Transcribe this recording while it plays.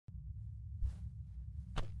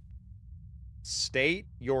State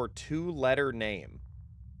your 2-letter name.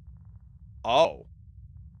 Oh.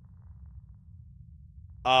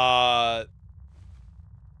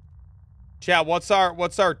 Chat, what's our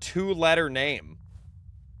 2-letter name?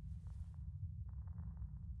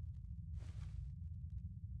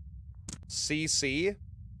 CC?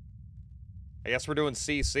 I guess we're doing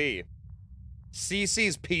CC.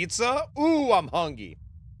 CC's Pizza? Ooh, I'm hungry.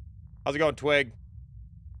 How's it going, Twig?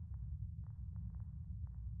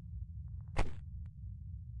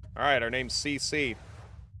 Alright, our name's CC.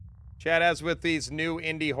 Chat, as with these new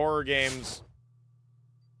indie horror games,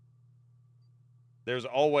 there's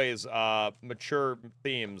always mature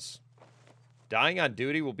themes. Dying on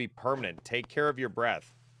duty will be permanent. Take care of your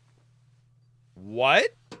breath.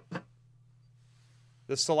 What?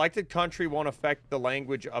 The selected country won't affect the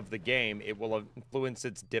language of the game. It will influence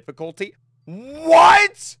its difficulty.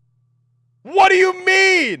 What? What do you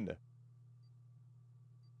mean?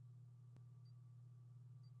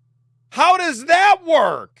 How does that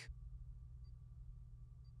work?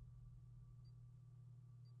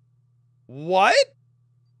 What?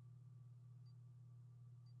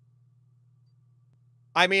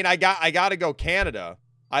 I mean, I gotta go Canada.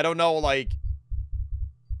 I don't know, like...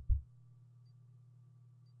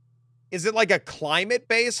 Is it like a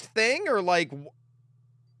climate-based thing, or like...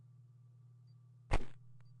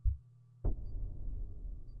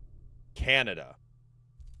 Canada.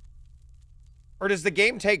 Or does the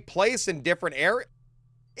game take place in different areas?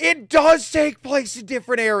 It does take place in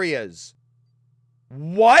different areas!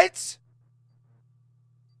 What?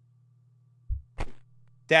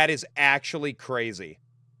 That is actually crazy.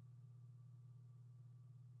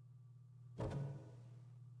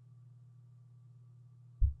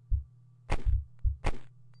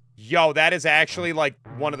 Yo, that is actually like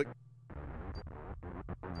one of the...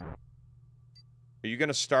 Are you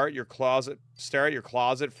gonna stare at your closet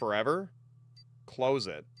forever? Close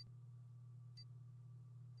it.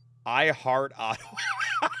 I heart Ottawa.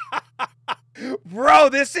 Bro,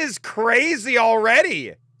 this is crazy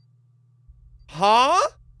already. Huh?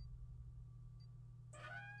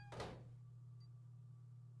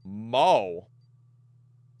 Mo.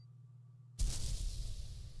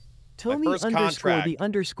 Tommy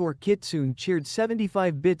 _the_ Kitsune cheered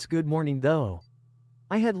 75 bits. Good morning though.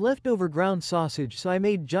 I had leftover ground sausage, so I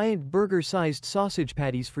made giant burger-sized sausage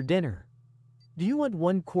patties for dinner. Do you want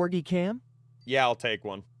one, Cordy Cam? Yeah, I'll take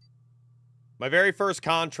one. My very first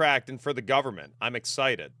contract and for the government. I'm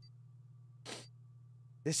excited.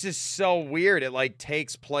 This is so weird. It like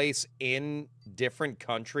takes place in different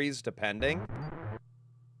countries depending.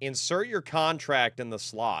 Insert your contract in the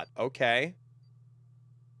slot. Okay.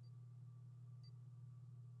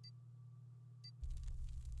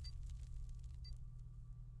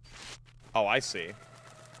 Oh, I see.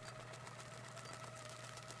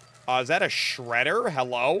 Is that a shredder?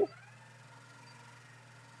 Hello?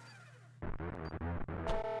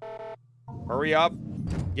 Hurry up.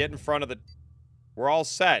 Get in front of the... We're all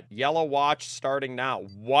set. Yellow watch starting now.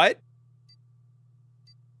 What?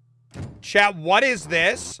 Chat, what is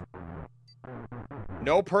this?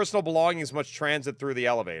 No personal belongings must transit through the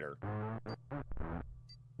elevator.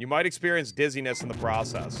 You might experience dizziness in the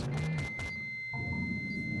process.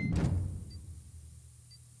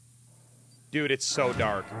 Dude, it's so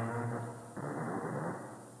dark.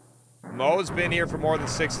 Mo's been here for more than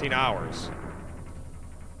 16 hours.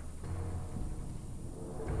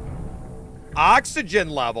 Oxygen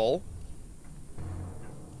level?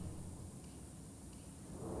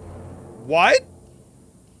 What?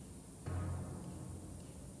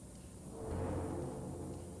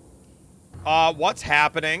 What's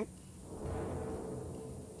happening?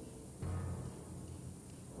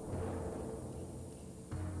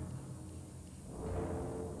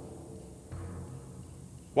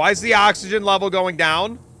 Why is the oxygen level going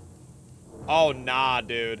down? Oh, nah,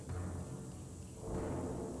 dude.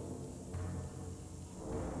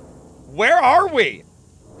 Where are we?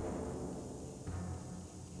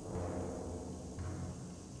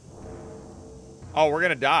 Oh, we're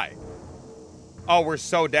gonna die. Oh, we're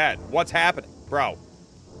so dead. What's happening? Bro.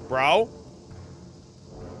 Bro?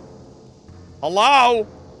 Hello?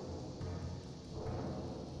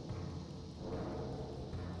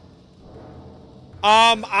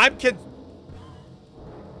 I'm kid.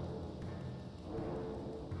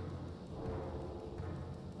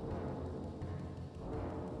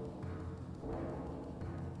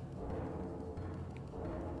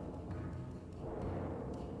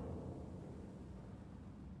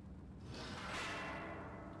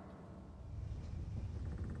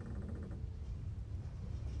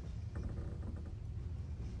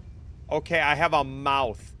 Okay, I have a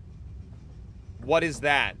mouth. What is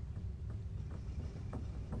that?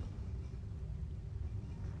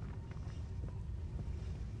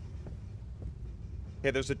 Okay,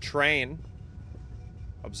 there's a train,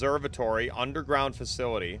 observatory, underground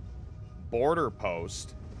facility, border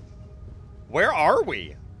post. Where are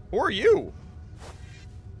we? Who are you?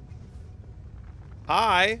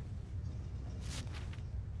 Hi.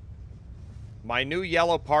 My new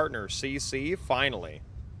yellow partner, CC, finally.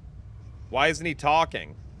 Why isn't he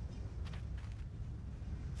talking?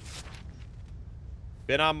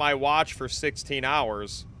 Been on my watch for 16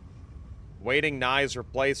 hours. Waiting Nye's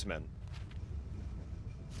replacement.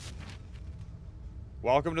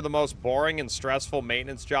 Welcome to the most boring and stressful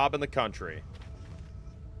maintenance job in the country.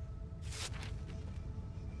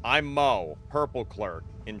 I'm Mo, Purple Clerk,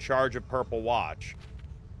 in charge of Purple Watch.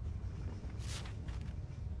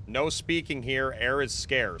 No speaking here, air is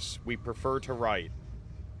scarce. We prefer to write.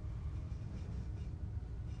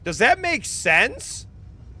 Does that make sense?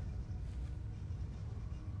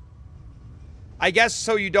 I guess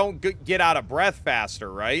so you don't get out of breath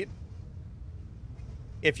faster, right?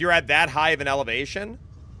 If you're at that high of an elevation?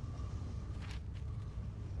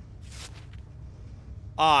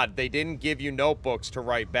 Odd, they didn't give you notebooks to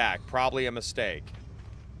write back. Probably a mistake.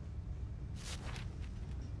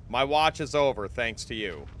 My watch is over, thanks to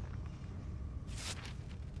you.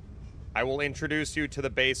 I will introduce you to the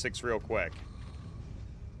basics real quick.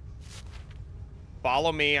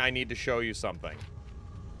 Follow me, I need to show you something.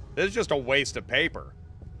 This is just a waste of paper.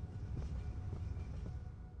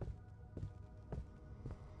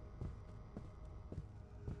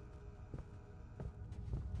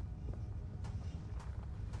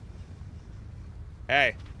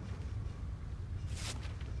 Hey.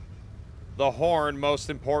 The horn, most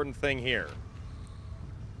important thing here.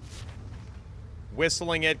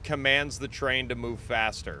 Whistling it commands the train to move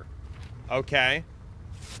faster. Okay.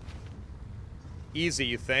 Easy,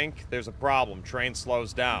 you think? There's a problem. Train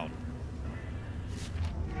slows down.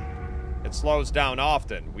 It slows down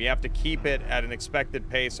often. We have to keep it at an expected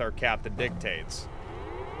pace our captain dictates.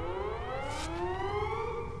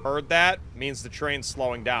 Heard that? Means the train's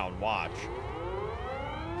slowing down. Watch.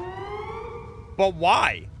 But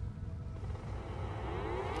why?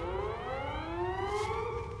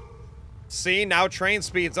 See, now train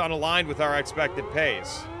speed's unaligned with our expected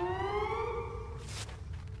pace.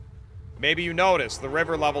 Maybe you noticed the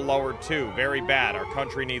river level lowered too. Very bad. Our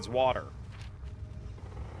country needs water.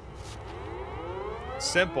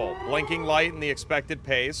 Simple. Blinking light in the expected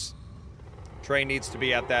pace. Train needs to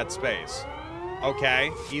be at that space.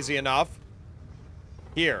 Okay, easy enough.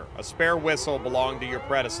 Here, a spare whistle belonged to your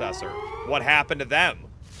predecessor. What happened to them?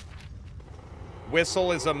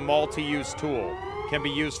 Whistle is a multi-use tool. Can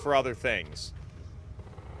be used for other things.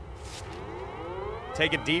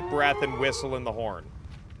 Take a deep breath and whistle in the horn.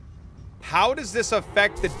 How does this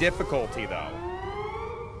affect the difficulty, though?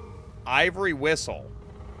 Ivory whistle.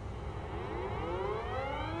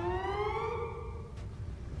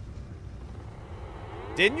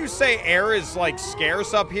 Didn't you say air is, like,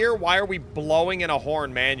 scarce up here? Why are we blowing in a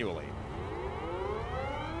horn manually?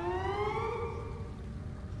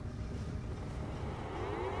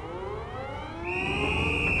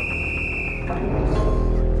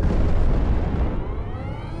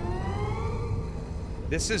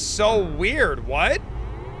 This is so weird. What?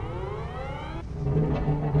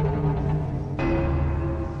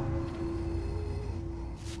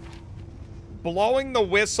 Blowing the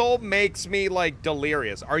whistle makes me, like,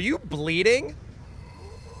 delirious. Are you bleeding?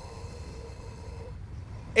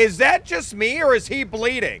 Is that just me, or is he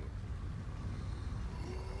bleeding?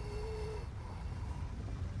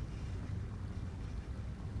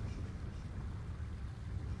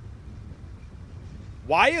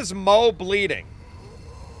 Why is Mo bleeding?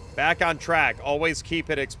 Back on track. Always keep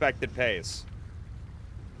at expected pace.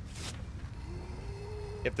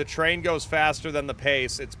 If the train goes faster than the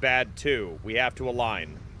pace, it's bad too. We have to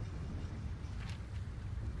align.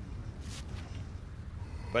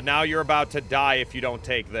 But now you're about to die if you don't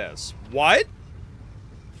take this. What?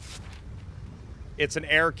 It's an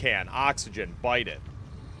air can. Oxygen. Bite it.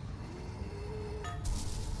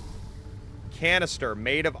 Canister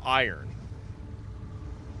made of iron.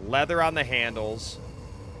 Leather on the handles.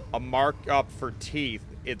 A markup for teeth.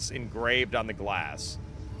 It's engraved on the glass.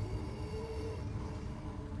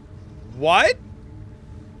 What?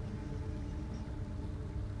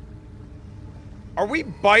 Are we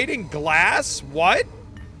biting glass? What?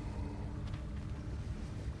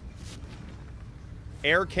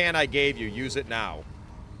 Air can I gave you. Use it now.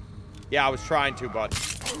 Yeah, I was trying to, but...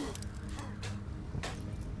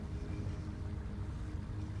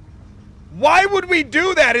 Why would we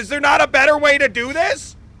do that? Is there not a better way to do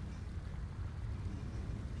this?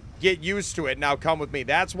 Get used to it. Now come with me.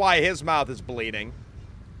 That's why his mouth is bleeding.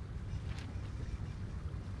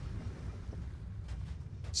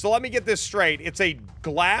 So let me get this straight. It's a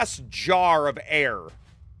glass jar of air.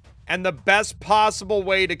 And the best possible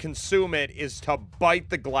way to consume it is to bite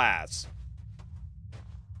the glass.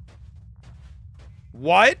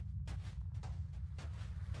 What?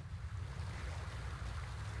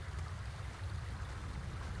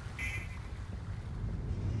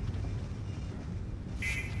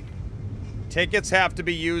 Tickets have to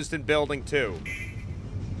be used in building 2.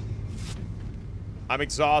 I'm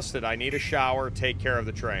exhausted. I need a shower. Take care of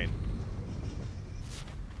the train.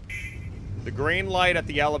 The green light at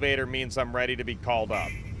the elevator means I'm ready to be called up.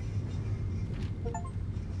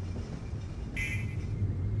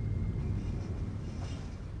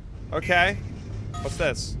 Okay. What's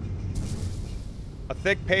this? A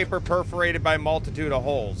thick paper perforated by a multitude of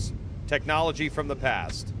holes. Technology from the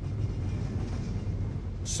past.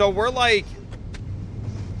 So we're like...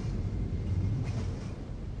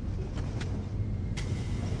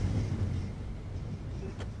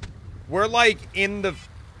 We're like in the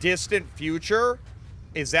distant future?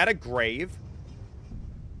 Is that a grave?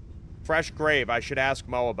 Fresh grave. I should ask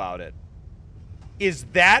Mo about it. Is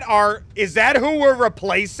that who we're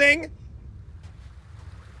replacing?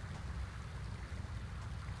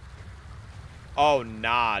 Oh,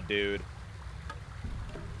 nah, dude.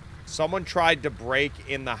 Someone tried to break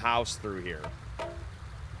in the house through here.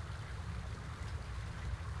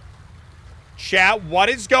 Chat, what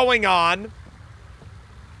is going on?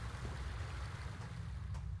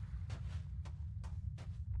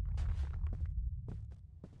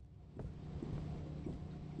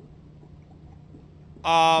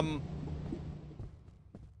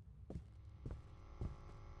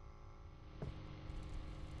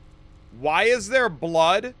 Why is there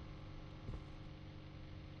blood?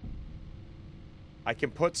 I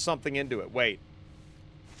can put something into it. Wait.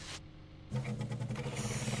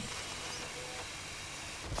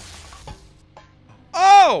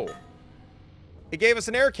 Oh! It gave us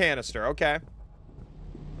an air canister. Okay.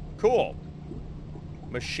 Cool.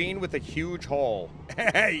 Machine with a huge hole.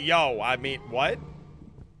 Hey, yo, I mean, what?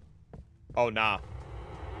 Oh, nah.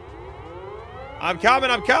 I'm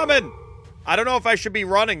coming, I'm coming! I don't know if I should be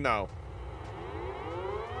running, though.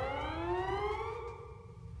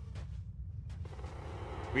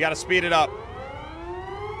 We gotta speed it up.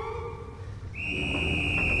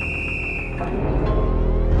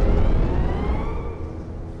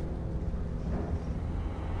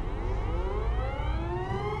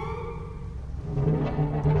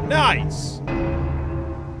 Nice!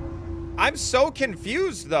 I'm so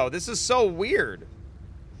confused, though. This is so weird.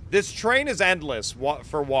 This train is endless,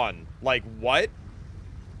 for one. Like, what?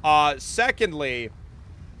 Secondly...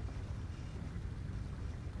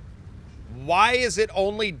 Why is it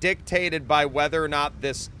only dictated by whether or not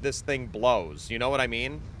this thing blows? You know what I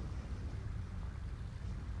mean?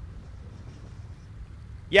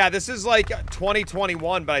 Yeah, this is like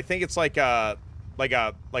 2021, but I think it's like a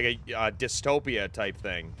dystopia type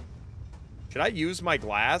thing. Should I use my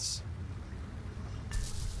glass?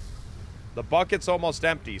 The bucket's almost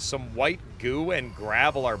empty. Some white goo and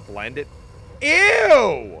gravel are blended.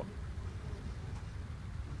 Ew!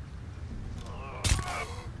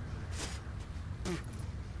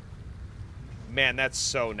 Man, that's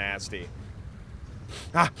so nasty.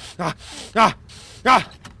 Ah, ah, ah, ah!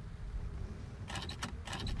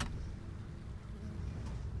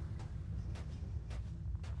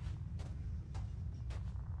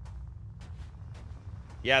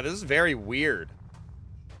 Yeah, this is very weird.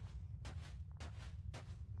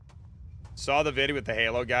 Saw the video with the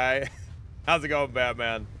Halo guy. How's it going,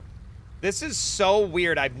 Batman? This is so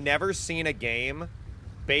weird. I've never seen a game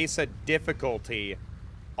base a difficulty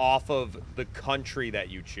off of the country that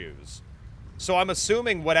you choose. So I'm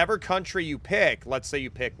assuming whatever country you pick, let's say you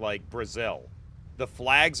pick like Brazil, the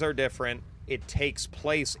flags are different, it takes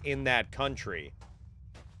place in that country,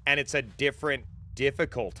 and it's a different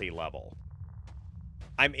difficulty level.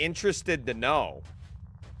 I'm interested to know.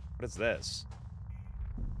 What is this?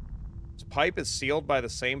 This pipe is sealed by the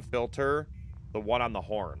same filter, the one on the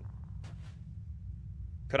horn.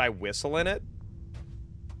 Could I whistle in it?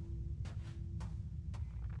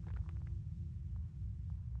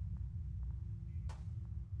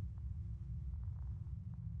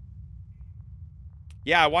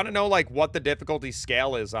 Yeah, I want to know, like, what the difficulty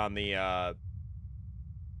scale is on the,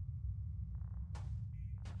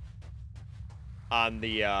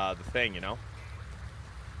 the thing, you know?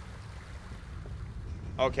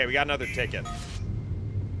 Okay, we got another ticket.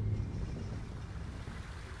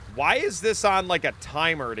 Why is this on, like, a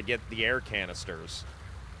timer to get the air canisters?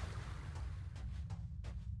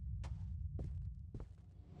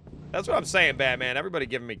 That's what I'm saying, Batman. Everybody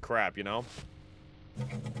giving me crap, you know?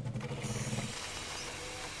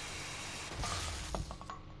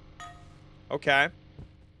 Okay.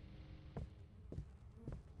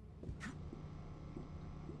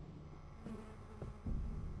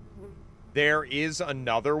 There is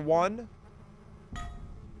another one.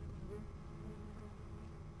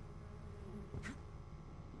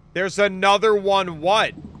 There's another one.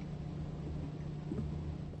 What?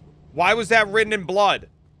 Why was that written in blood?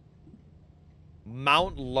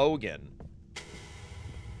 Mount Logan.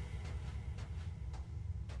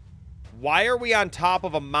 Why are we on top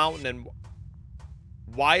of a mountain and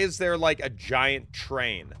why is there like a giant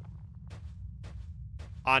train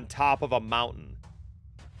on top of a mountain?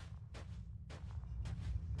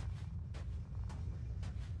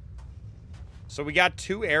 So we got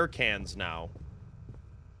 2 air cans now.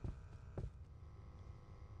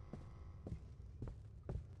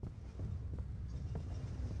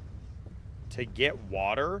 To get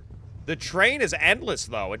water? The train is endless,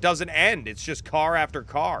 though. It doesn't end. It's just car after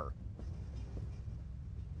car.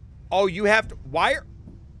 Oh, you have to... Why are...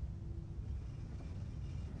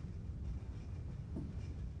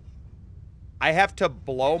 I have to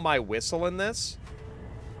blow my whistle in this?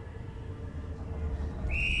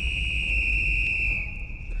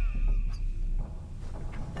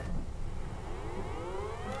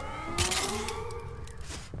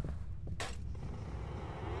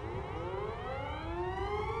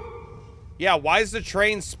 Yeah, why is the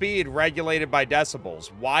train speed regulated by decibels?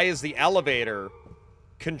 Why is the elevator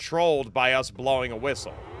controlled by us blowing a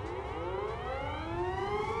whistle?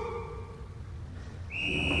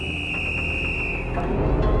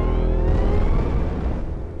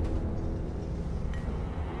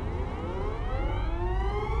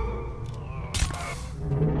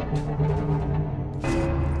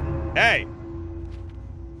 Hey!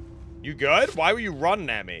 You good? Why were you running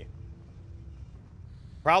at me?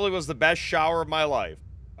 Probably was the best shower of my life.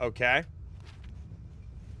 Okay.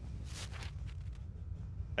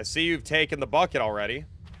 I see you've taken the bucket already.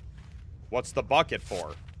 What's the bucket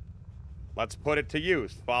for? Let's put it to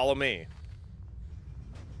use. Follow me.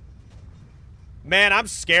 Man, I'm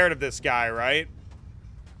scared of this guy, right?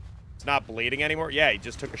 It's not bleeding anymore? Yeah, he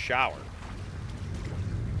just took a shower.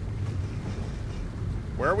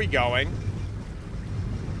 Where are we going?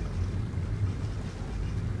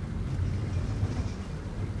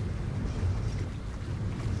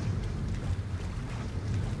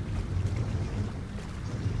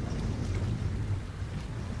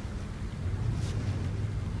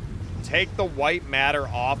 Take the white matter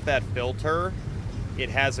off that filter. It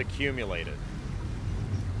has accumulated.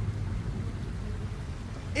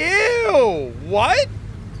 Ew! What?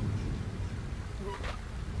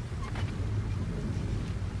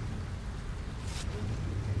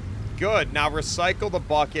 Good. Now recycle the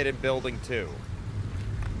bucket in building 2.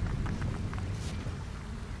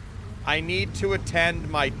 I need to attend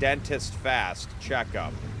my dentist fast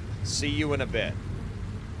checkup. See you in a bit.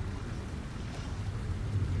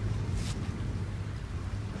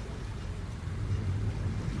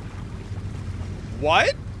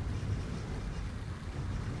 What?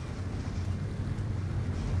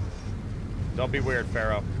 Don't be weird,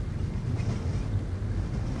 Pharaoh.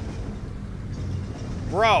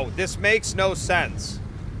 Bro, this makes no sense.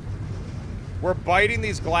 We're biting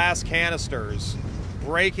these glass canisters,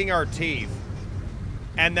 breaking our teeth,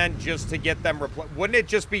 and then just to get them replaced. Wouldn't it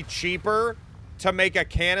just be cheaper to make a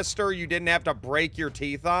canister you didn't have to break your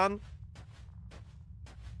teeth on?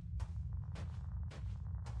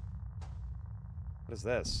 What is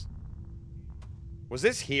this? Was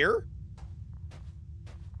this here?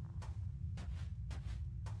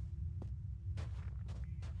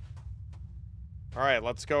 All right,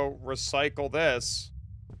 let's go recycle this.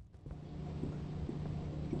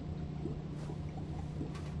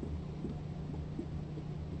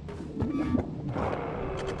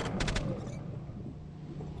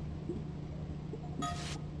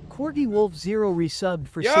 Corgi Wolf 0 resubbed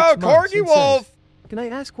for 6 months. Yo, Corgi Wolf! Says, can I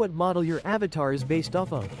ask what model your avatar is based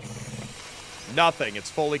off of? Nothing. It's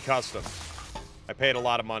fully custom. I paid a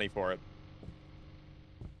lot of money for it.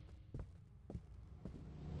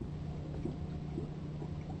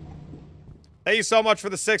 Thank you so much for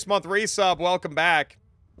the 6-month resub. Welcome back.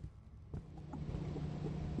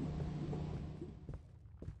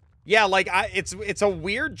 Yeah, like it's a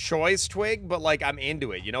weird choice, Twig, but like I'm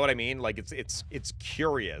into it. You know what I mean? Like it's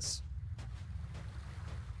curious.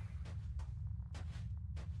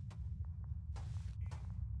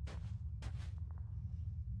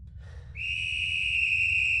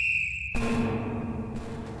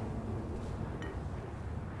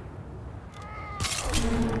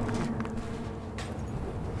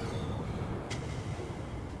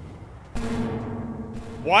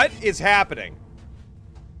 What is happening?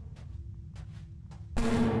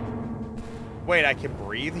 Wait, I can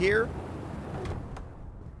breathe here?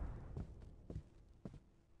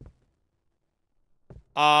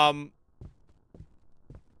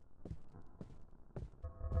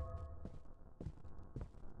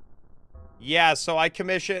 Yeah, so I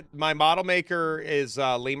commissioned... My model maker is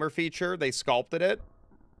Lemur Feature. They sculpted it.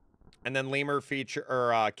 And then Lemur Feature...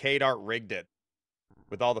 Or K-Dart rigged it.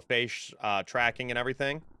 With all the face tracking and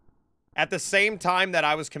everything. At the same time that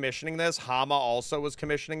I was commissioning this, Hama also was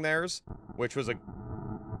commissioning theirs. Which was a...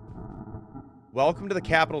 Welcome to the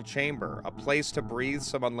Capital Chamber. A place to breathe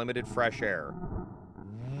some unlimited fresh air.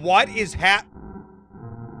 What is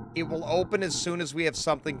It will open as soon as we have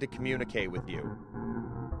something to communicate with you.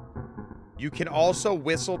 You can also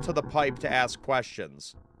whistle to the pipe to ask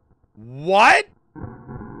questions. What?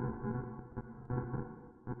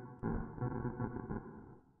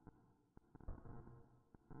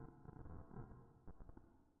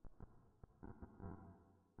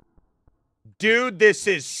 Dude, this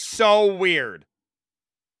is so weird.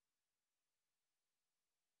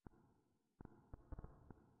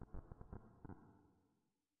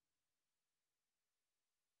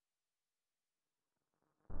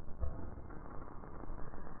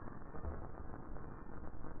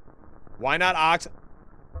 Why not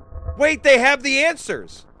Wait, they have the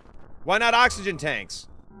answers. Why not oxygen tanks?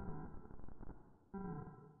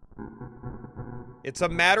 It's a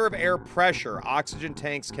matter of air pressure. Oxygen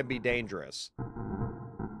tanks can be dangerous.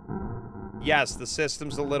 Yes, the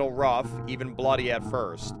system's a little rough, even bloody at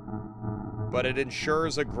first. But it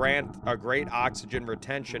ensures a great oxygen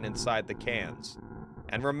retention inside the cans.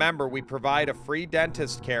 And remember, we provide a free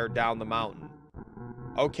dentist care down the mountain.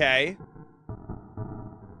 Okay.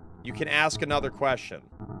 You can ask another question.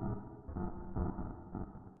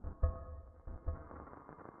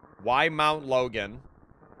 Why Mount Logan?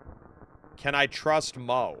 Can I trust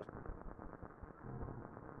Mo?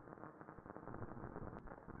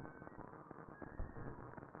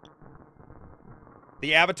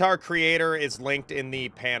 The avatar creator is linked in the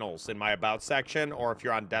panels in my About section, or if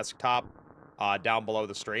you're on desktop, down below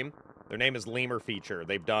the stream. Their name is Lemur Feature.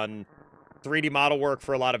 They've done 3D model work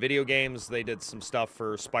for a lot of video games. They did some stuff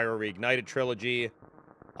for Spyro Reignited Trilogy.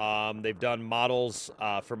 They've done models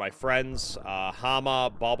for my friends,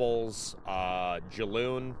 Hama, Bubbles,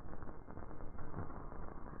 Jaloon.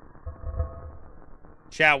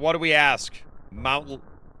 Chat, what do we ask?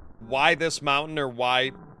 Why this mountain,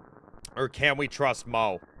 or can we trust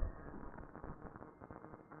Mo?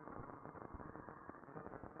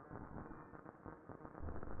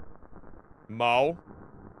 Mo?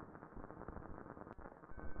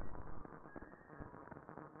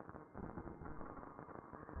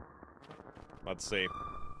 Let's see.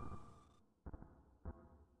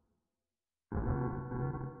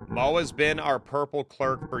 Mo has been our purple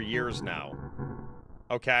clerk for years now.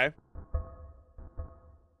 Okay.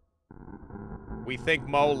 We think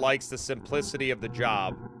Mo likes the simplicity of the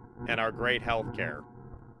job and our great healthcare.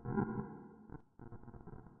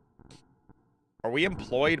 Are we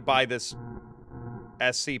employed by this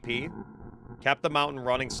SCP? Kept the mountain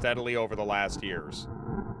running steadily over the last years.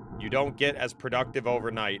 You don't get as productive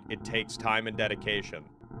overnight. It takes time and dedication.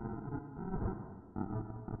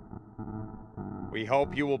 We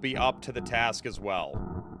hope you will be up to the task as well.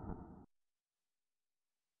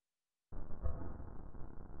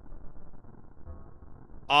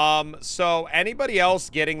 So anybody else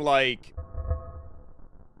getting, like,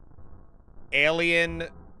 alien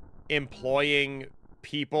employing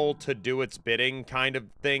people to do its bidding kind of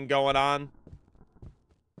thing going on?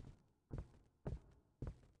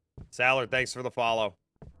 Salad, thanks for the follow.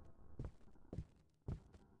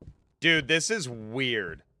 Dude, this is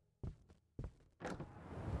weird.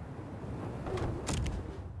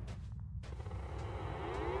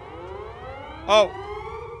 Oh.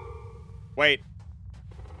 Wait.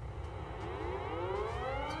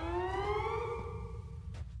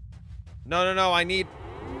 No, I need...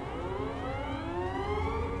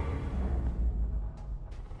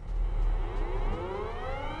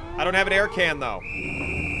 I don't have an air can, though.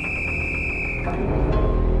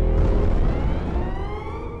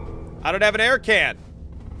 I don't have an air can.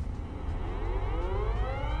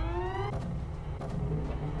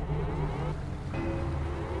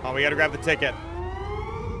 Oh, we gotta grab the ticket.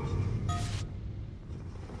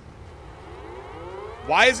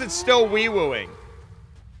 Why is it still wee-wooing?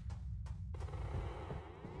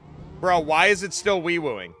 Bro, why is it still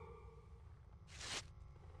wee-wooing?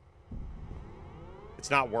 It's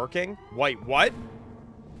not working? Wait, what?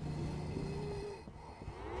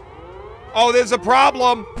 Oh, there's a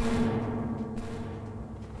problem!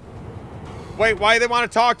 Wait, why do they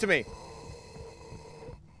want to talk to me?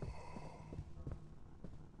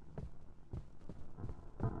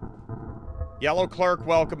 Yellow clerk,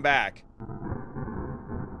 welcome back.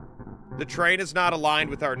 The train is not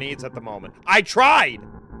aligned with our needs at the moment. I tried!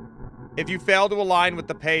 If you fail to align with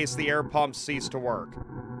the pace, the air pumps cease to work.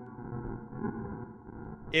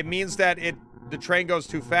 It means that the train goes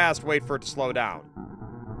too fast, wait for it to slow down.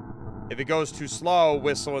 If it goes too slow,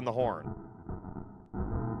 whistle in the horn.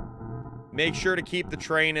 Make sure to keep the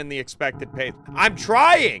train in the expected pace. I'm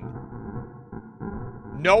trying!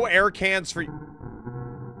 No air cans for you.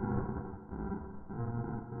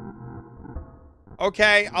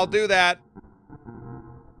 Okay, I'll do that.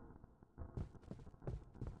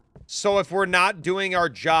 So if we're not doing our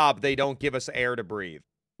job, they don't give us air to breathe.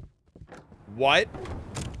 What?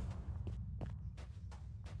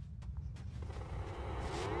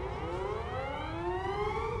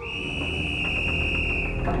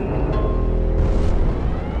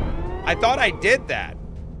 I thought I did that.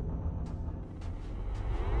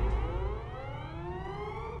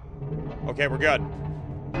 Okay, we're good.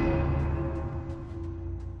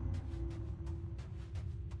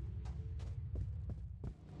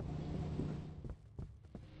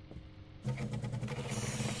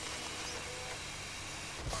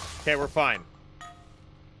 Okay, we're fine.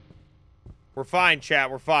 We're fine,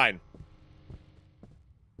 chat. We're fine.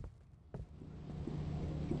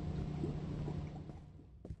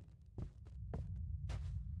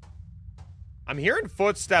 I'm hearing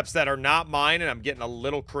footsteps that are not mine, and I'm getting a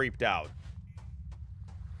little creeped out.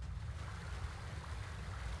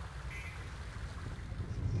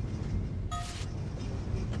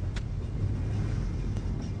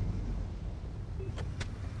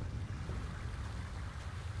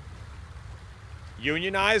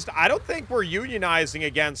 Unionized? I don't think we're unionizing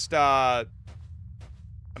against, Am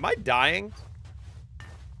I dying?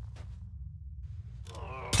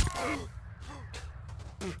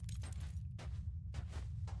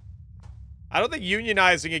 I don't think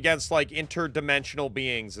unionizing against, like, interdimensional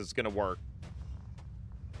beings is gonna work.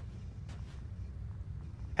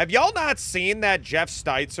 Have y'all not seen that Jeff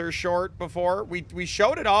Steitzer short before? We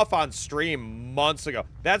showed it off on stream months ago.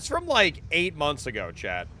 That's from, like, 8 months ago,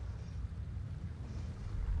 chat.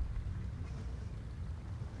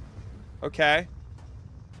 Okay.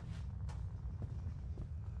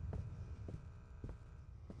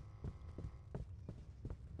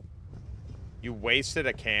 You wasted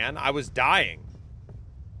a can? I was dying.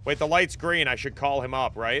 Wait, the light's green. I should call him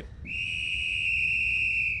up, right?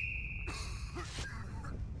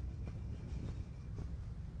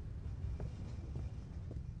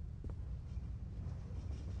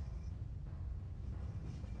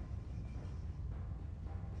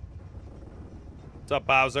 What's up,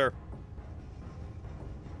 Bowser?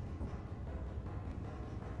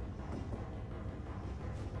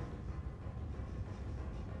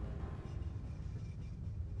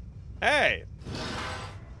 Hey.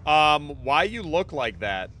 Why you look like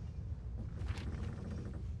that?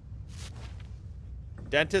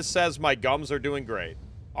 Dentist says my gums are doing great.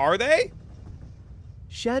 Are they?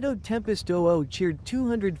 Shadow Tempest 00 cheered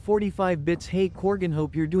 245 bits. Hey Corgan,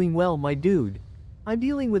 hope you're doing well, my dude. I'm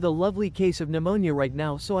dealing with a lovely case of pneumonia right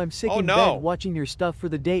now, so I'm sick in bed watching your stuff for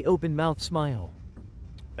the day. Open mouth smile.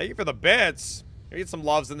 Thank you for the bits. Get some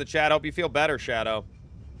loves in the chat. Hope you feel better, Shadow.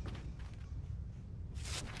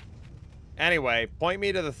 Anyway, point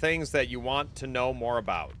me to the things that you want to know more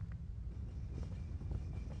about.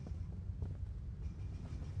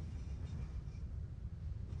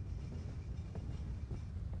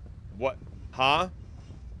 What? Huh?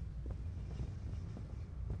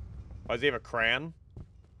 Why does he have a crayon?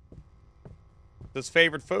 His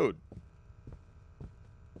favorite food.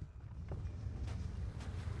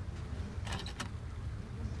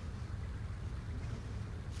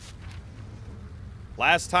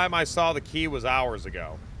 Last time I saw the key was hours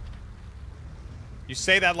ago. You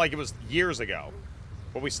say that like it was years ago.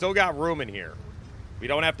 But we still got room in here. We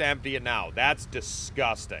don't have to empty it now. That's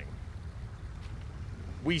disgusting.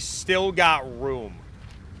 We still got room.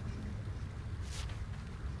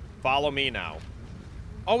 Follow me now.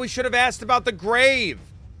 Oh, we should have asked about the grave.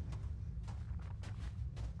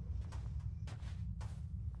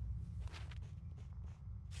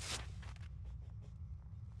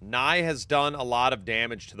 Nye has done a lot of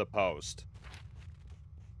damage to the post.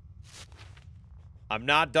 I'm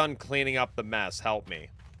not done cleaning up the mess. Help me.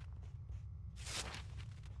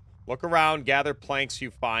 Look around, gather planks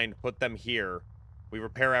you find, put them here. We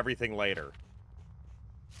repair everything later.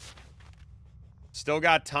 Still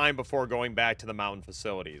got time before going back to the mountain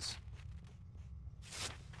facilities.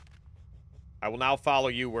 I will now follow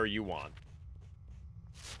you where you want.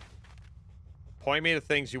 Point me to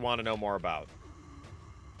things you want to know more about.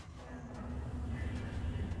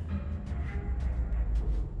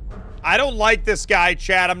 I don't like this guy,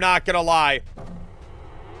 Chad. I'm not gonna lie.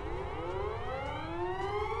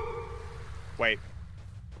 Wait.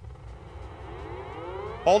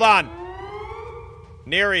 Hold on.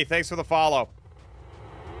 Neri, thanks for the follow.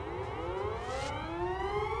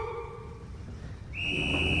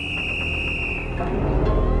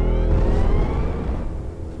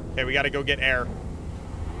 Okay, we gotta go get air.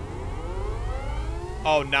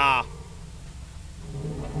 Oh, nah.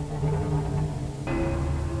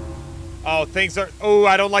 Oh, things are... Oh,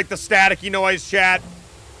 I don't like the staticky noise, chat.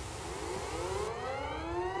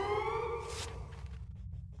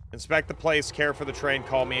 Inspect the place, care for the train,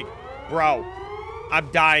 call me. Bro,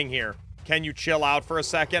 I'm dying here. Can you chill out for a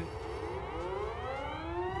second?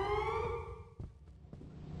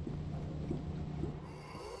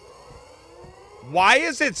 Why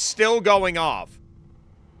is it still going off?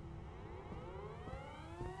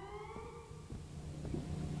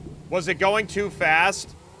 Was it going too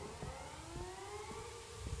fast?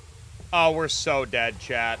 Oh, we're so dead,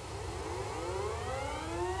 chat.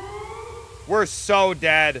 We're so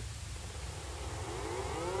dead.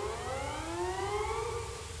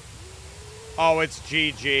 Oh, it's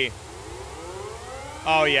GG.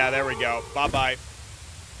 Oh, yeah, there we go. Bye-bye.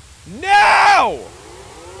 No!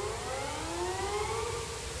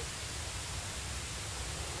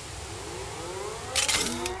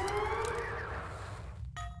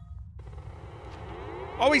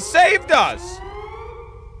 Oh, he saved us!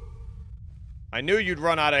 I knew you'd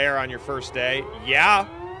run out of air on your first day. Yeah.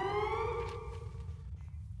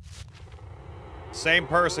 Same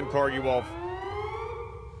person, Corgi Wolf.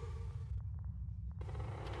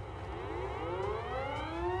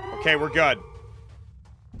 Okay, we're good.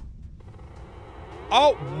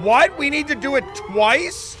 Oh, what? We need to do it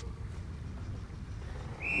twice?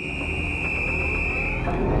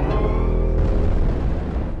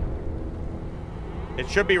 It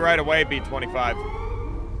should be right away, B25.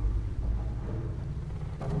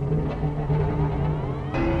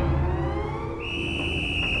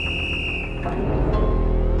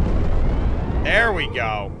 There we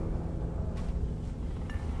go.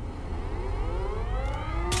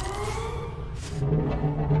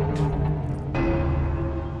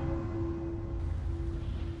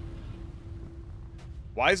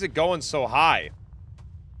 Why is it going so high?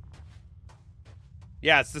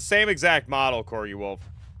 Yeah, it's the same exact model, Corgi Wolf.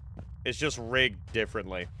 It's just rigged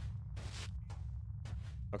differently.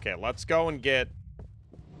 Okay, let's go and get...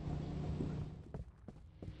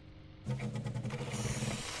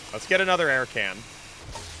 Let's get another air can.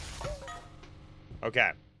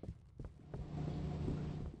 Okay.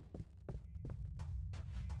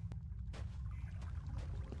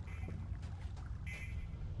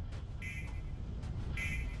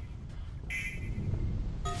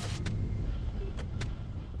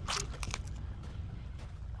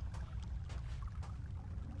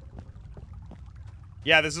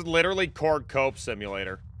 Yeah, this is literally Cord Cope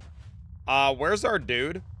Simulator. Where's our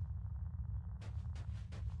dude?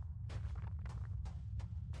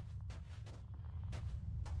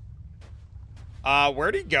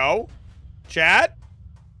 Where'd he go? Chat?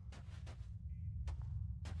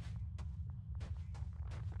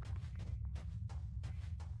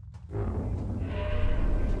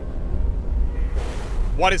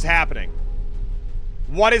 What is happening?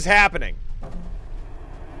 What is happening?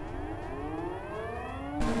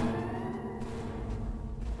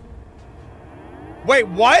 Wait,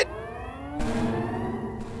 what?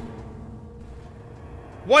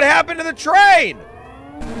 What happened to the train?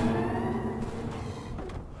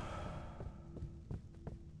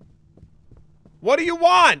 What do you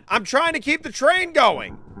want? I'm trying to keep the train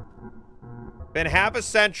going. Been half a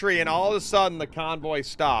century and all of a sudden the convoy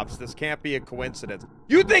stops. This can't be a coincidence.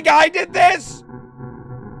 You think I did this?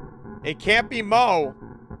 It can't be Mo.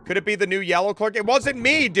 Could it be the new yellow clerk? It wasn't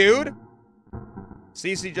me, dude.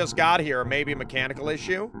 CC just got here. Maybe a mechanical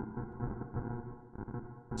issue?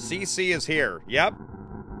 CC is here. Yep.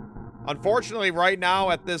 Unfortunately, right now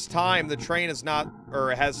at this time, the train is not,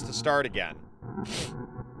 or has to start again.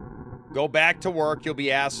 Go back to work. You'll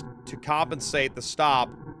be asked to compensate the stop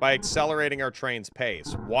by accelerating our train's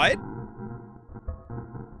pace. What?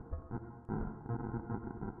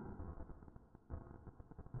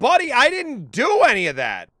 Buddy, I didn't do any of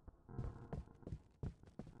that.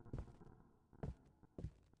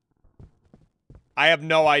 I have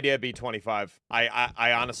no idea, B25.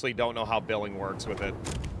 I honestly don't know how billing works with it.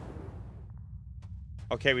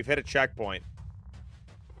 Okay, we've hit a checkpoint.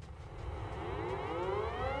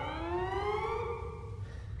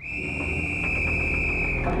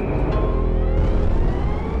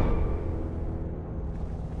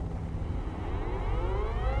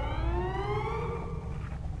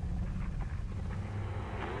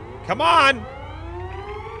 Come on!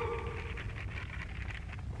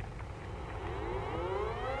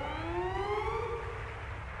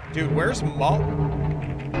 Dude, where's Mo?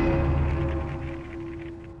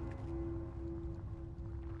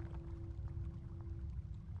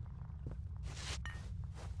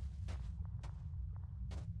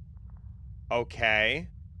 Okay.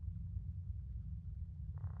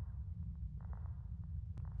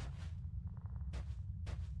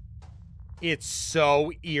 It's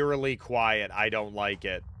so eerily quiet. I don't like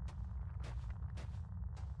it.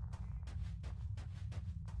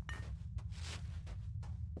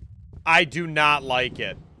 I do not like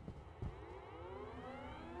it.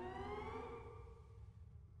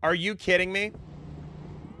 Are you kidding me?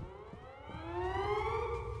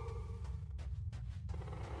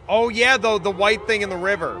 Oh, yeah, though, the white thing in the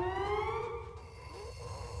river.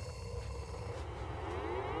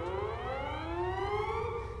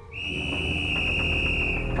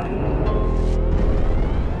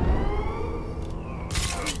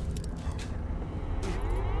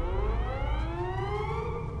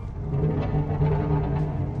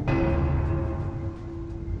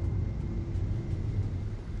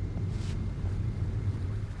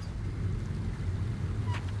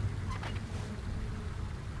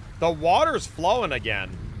 The water's flowing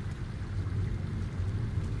again.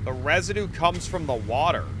 The residue comes from the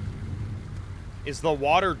water. Is the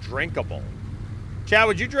water drinkable? Chad,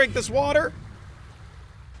 would you drink this water?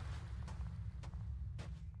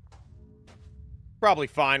 Probably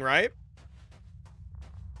fine, right?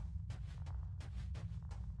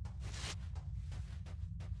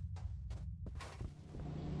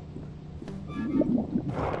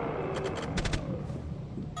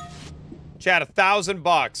 Chad,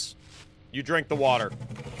 $1,000. You drink the water.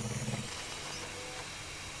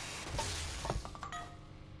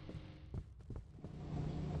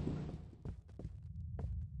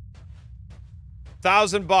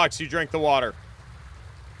 $1,000. You drink the water.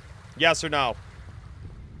 Yes or no?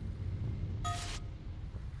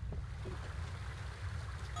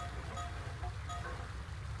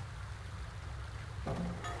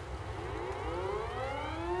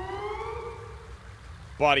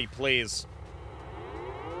 Buddy, please.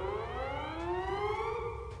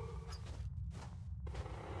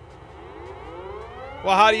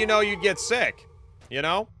 Well, how do you know you'd get sick? You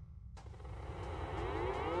know?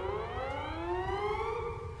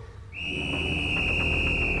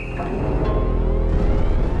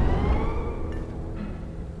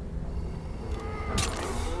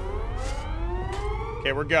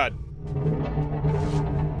 Okay, we're good.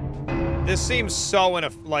 This seems so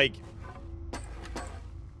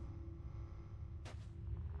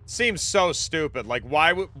seems so stupid. Like,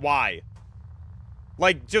 why?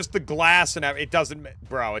 Like, just the glass and everything. It doesn't,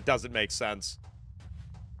 bro, it doesn't make sense.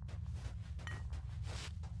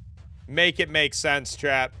 Make it make sense,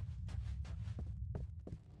 chat.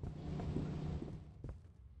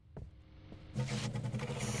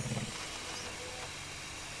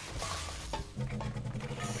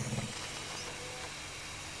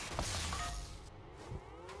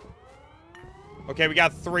 Okay, we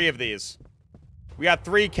got 3 of these. We got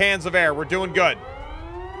 3 cans of air. We're doing good.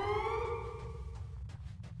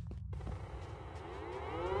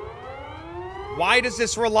 Why does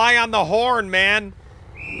this rely on the horn, man?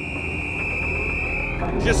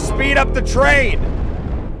 Just speed up the train.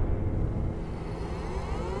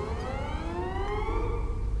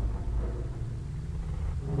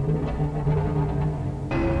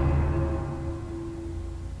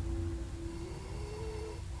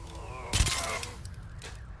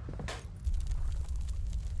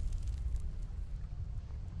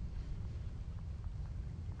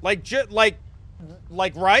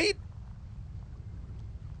 Like, right?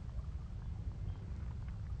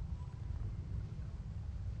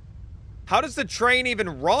 How does the train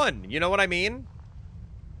even run? You know what I mean?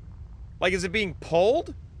 Like, is it being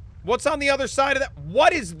pulled? What's on the other side of that?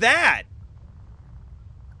 What is that?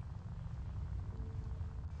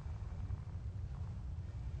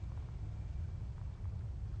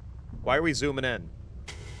 Why are we zooming in?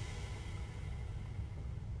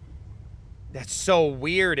 That's so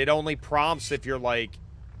weird. It only prompts if you're, like,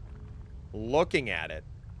 looking at it.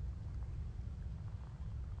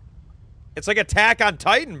 It's like Attack on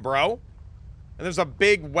Titan, bro. And there's a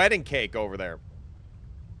big wedding cake over there.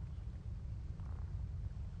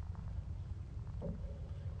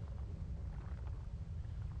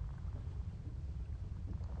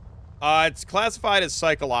 It's classified as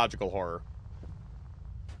psychological horror.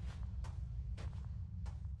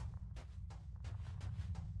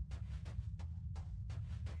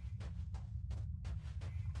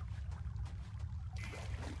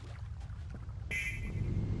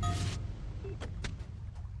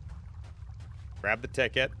 Grab the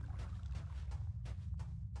ticket.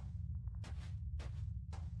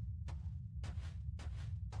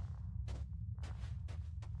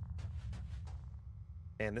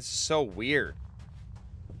 Man, this is so weird.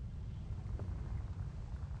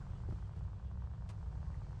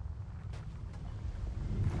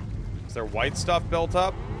 Is there white stuff built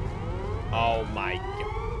up? Oh my god.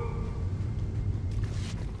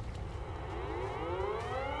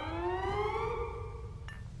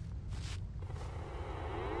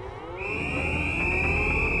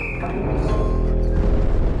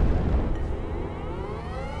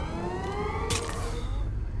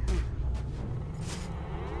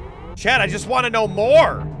 Chad, I just want to know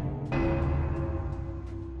more.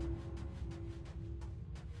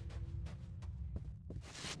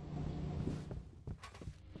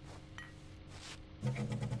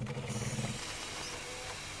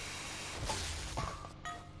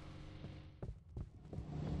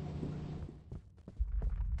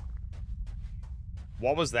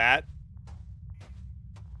 What was that?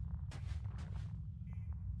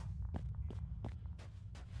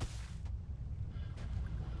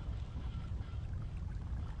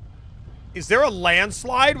 Is there a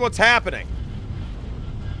landslide? What's happening?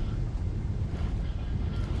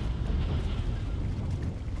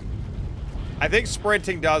 I think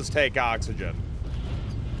sprinting does take oxygen.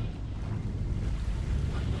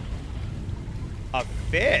 A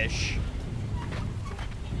fish?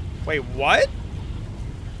 Wait, what?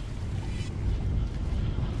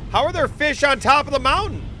 How are there fish on top of the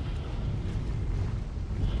mountain?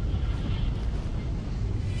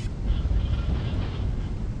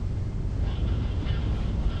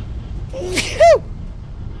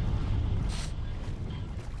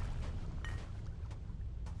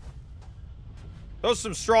 Those are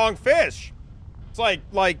some strong fish. It's like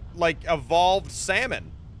evolved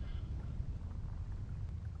salmon.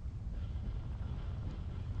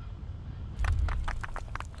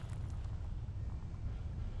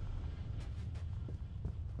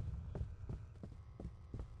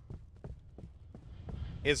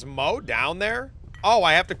 Is Mo down there? Oh,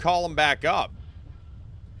 I have to call him back up.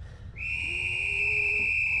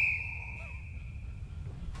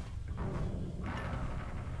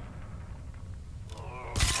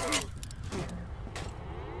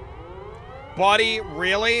 Buddy,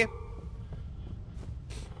 really?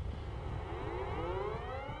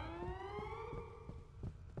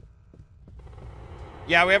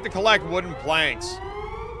 Yeah, we have to collect wooden planks.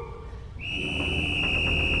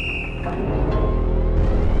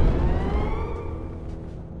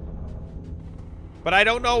 But I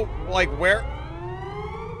don't know, like, where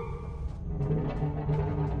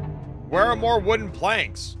are more wooden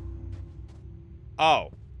planks?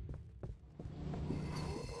 Oh.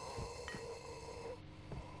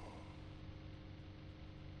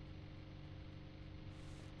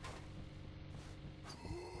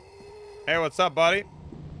 Hey, what's up, buddy?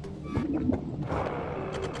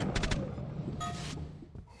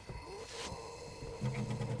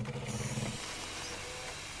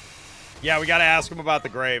 Yeah, we gotta ask him about the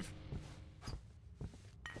grave.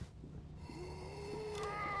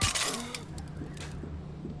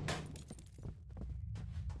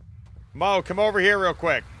 Mo, come over here real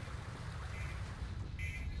quick.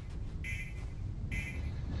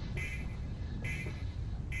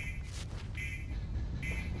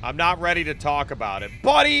 I'm not ready to talk about it.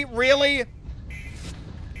 Buddy, really?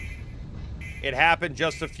 It happened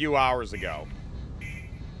just a few hours ago.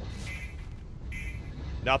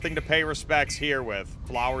 Nothing to pay respects here with.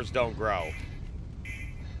 Flowers don't grow.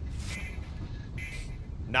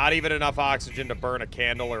 Not even enough oxygen to burn a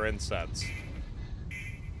candle or incense.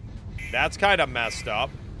 That's kind of messed up.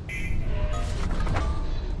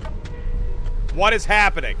 What is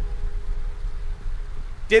happening?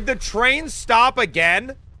 Did the train stop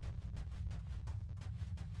again?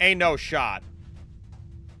 Ain't no shot.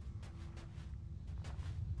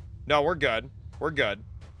 No, we're good. We're good.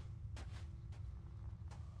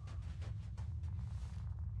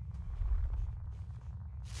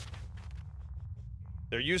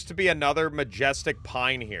 There used to be another majestic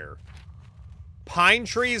pine here. Pine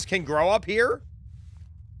trees can grow up here?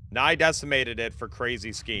 Nye decimated it for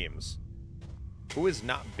crazy schemes. Who is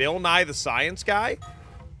not Bill Nye the Science Guy?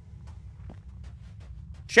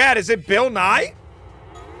 Chad, is it Bill Nye?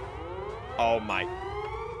 Oh my.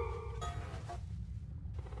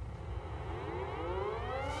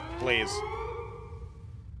 Please.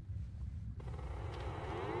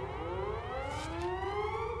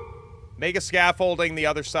 Make a scaffolding the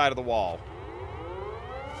other side of the wall.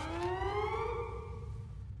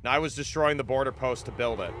 Now I was destroying the border post to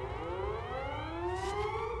build it.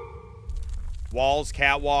 Walls,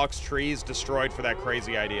 catwalks, trees destroyed for that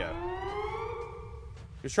crazy idea.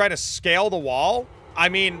 You're trying to scale the wall? I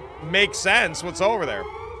mean, makes sense. What's over there?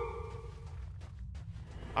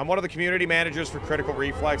 I'm one of the community managers for Critical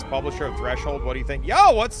Reflex, publisher of Threshold. What do you think?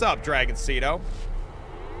 Yo, what's up, Dragoncito?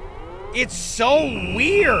 It's so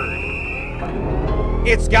weird.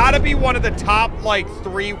 It's got to be one of the top, like,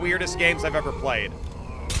 3 weirdest games I've ever played.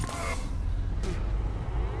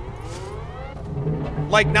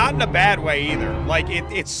 Like, not in a bad way either. Like,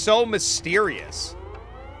 it's so mysterious.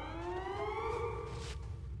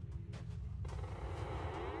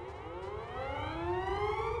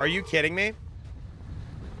 Are you kidding me?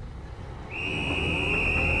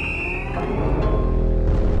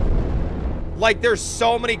 Like, there's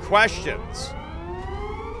so many questions.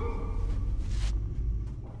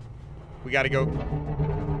 We gotta go.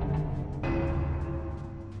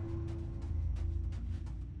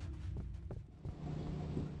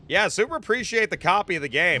 Yeah, super appreciate the copy of the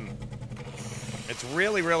game. It's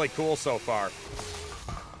really, really cool so far.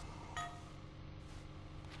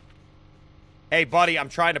 Hey, buddy, I'm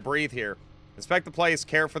trying to breathe here. Inspect the place,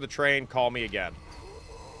 care for the train, call me again.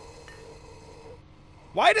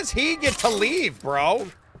 Why does he get to leave, bro?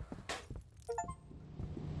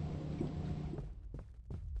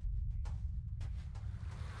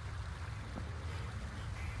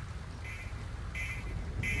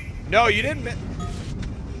 No, you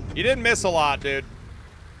didn't miss a lot, dude.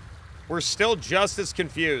 We're still just as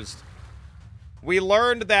confused. We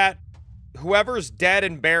learned that whoever's dead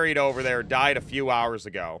and buried over there died a few hours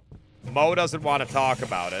ago. Mo doesn't want to talk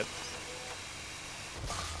about it.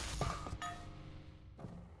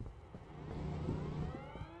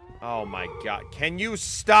 Oh my god. Can you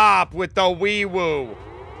stop with the wee-woo?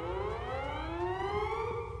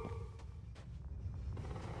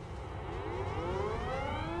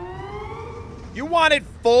 You want it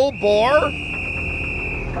full bore?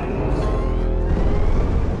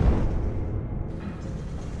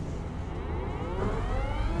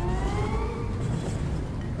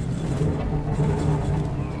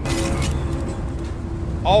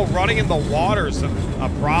 Oh, running in the water's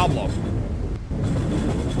a problem.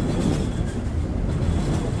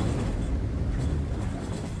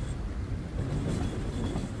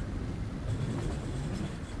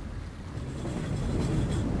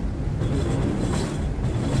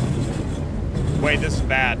 Wait, this is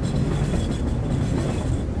bad.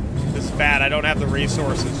 This is bad. I don't have the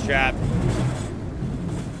resources, chat.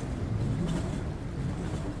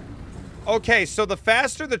 Okay, so the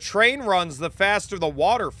faster the train runs, the faster the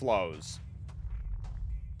water flows.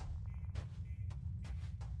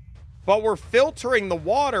 But we're filtering the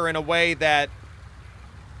water in a way that...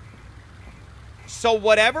 So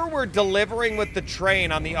whatever we're delivering with the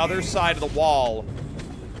train on the other side of the wall,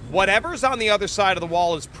 whatever's on the other side of the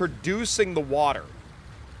wall is producing the water.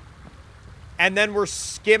 And then we're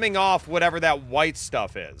skimming off whatever that white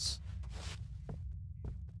stuff is.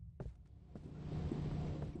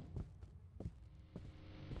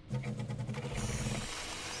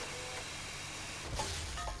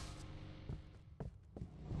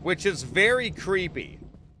 Which is very creepy.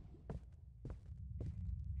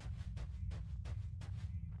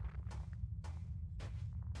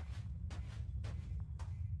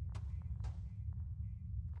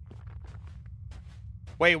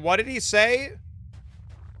 Wait, what did he say?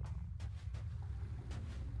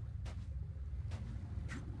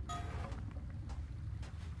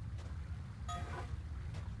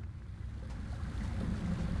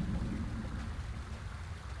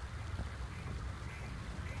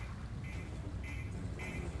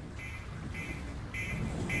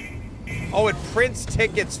 Oh, it prints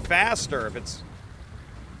tickets faster if it's...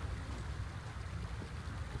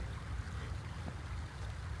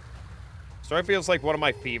 Story feels like one of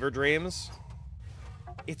my fever dreams.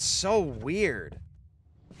 It's so weird.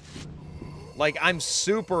 Like, I'm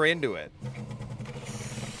super into it.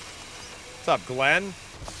 What's up, Glenn?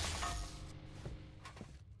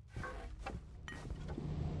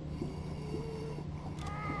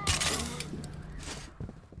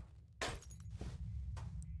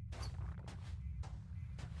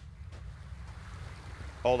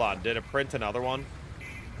 Hold on, did it print another one?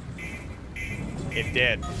 It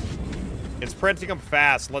did. It's printing them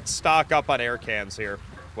fast. Let's stock up on air cans here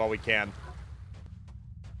while we can.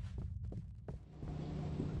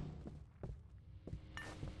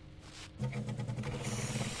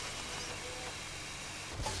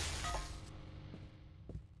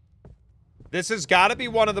 This has got to be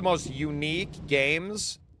one of the most unique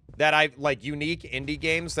games that I've, like, unique indie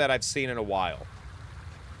games that I've seen in a while.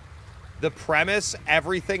 The premise,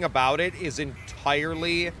 everything about it is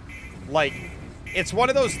entirely, like, It's one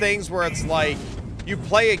of those things where it's like, you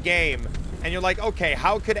play a game, and you're like, okay,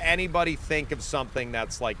 how could anybody think of something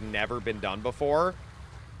that's, like, never been done before?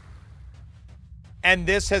 And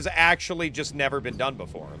this has actually just never been done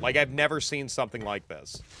before. Like, I've never seen something like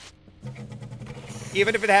this.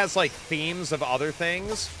 Even if it has, like, themes of other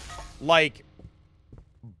things, like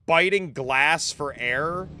biting glass for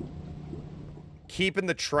air, keeping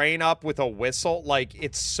the train up with a whistle, like,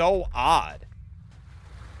 it's so odd.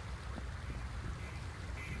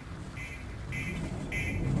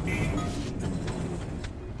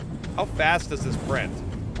 How fast does this print?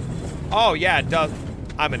 Oh, yeah, it does.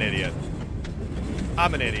 I'm an idiot.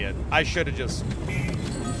 I'm an idiot. I should have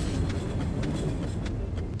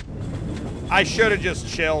just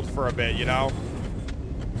chilled for a bit, you know?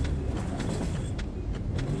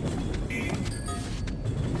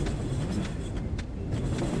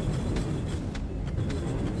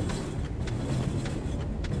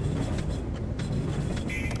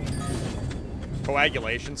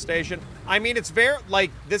 Coagulation station. I mean, it's very,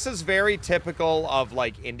 like, this is very typical of,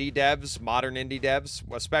 like, indie devs, modern indie devs,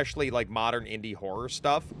 especially, like, modern indie horror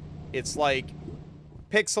stuff. It's, like,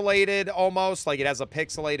 pixelated almost, like, it has a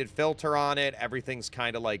pixelated filter on it. Everything's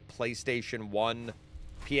kind of like PlayStation 1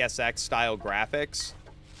 PSX style graphics.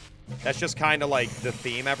 That's just kind of like the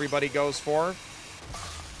theme everybody goes for.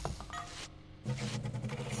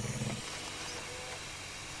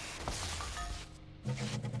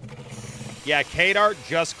 Yeah, K-Dart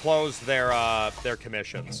just closed their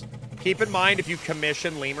commissions. Keep in mind, if you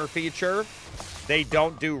commission Lemur feature, they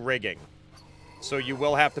don't do rigging. So you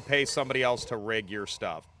will have to pay somebody else to rig your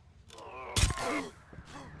stuff.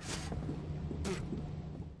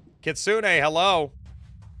 Kitsune, hello.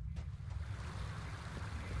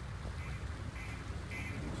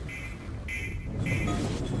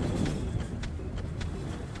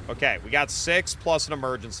 Okay, we got 6 plus an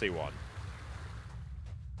emergency one.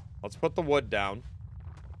 Let's put the wood down.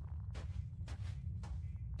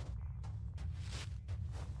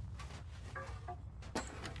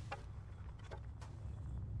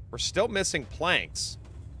 We're still missing planks.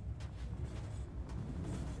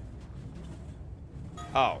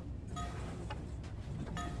 Oh.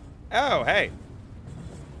 Oh, hey.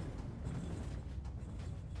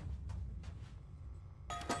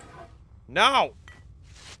 No!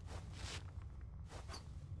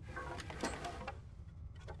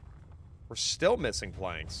 We're still missing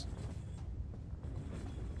planks.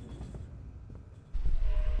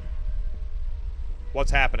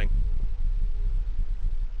 What's happening?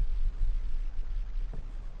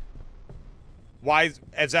 Why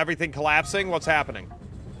is everything collapsing? What's happening?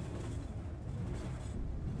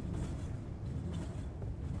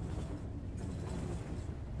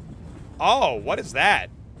 Oh, what is that?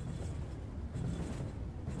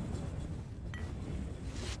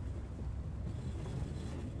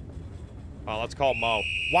 Oh, let's call Mo.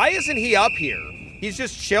 Why isn't he up here? He's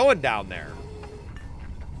just chilling down there.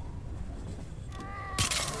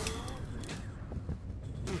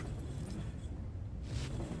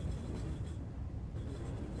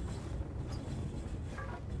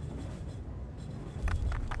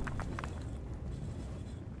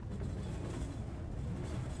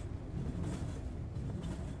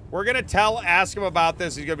 We're gonna ask him about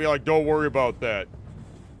this. He's gonna be like, don't worry about that.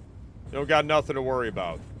 You don't got nothing to worry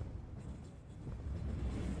about.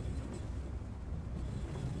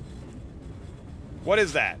 What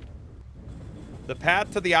is that? The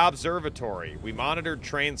path to the observatory. We monitored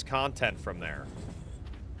train's content from there.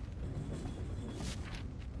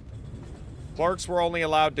 Clerks were only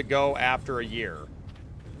allowed to go after a year.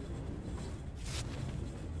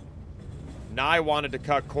 Nye wanted to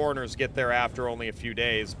cut corners, get there after only a few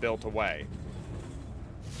days, built away.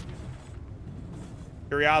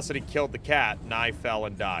 Curiosity killed the cat. Nye fell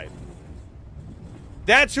and died.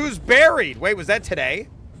 That's who's buried! Wait, was that today?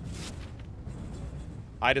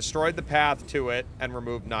 I destroyed the path to it and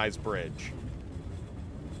removed Nye's bridge.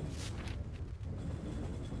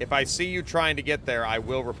 If I see you trying to get there, I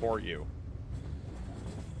will report you.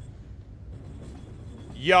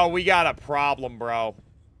 Yo, we got a problem, bro.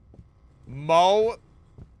 Mo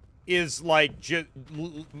is like,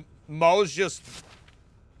 Mo's just,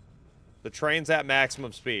 the train's at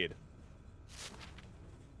maximum speed.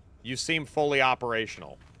 You seem fully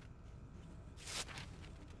operational.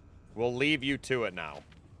 We'll leave you to it now.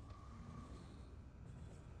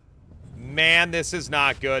 Man, this is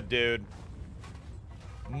not good, dude.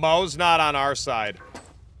 Mo's not on our side.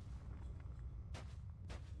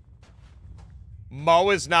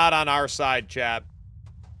 Mo is not on our side, chat.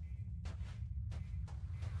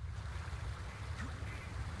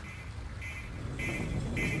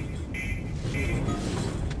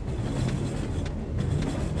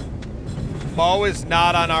 Mo is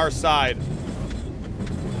not on our side.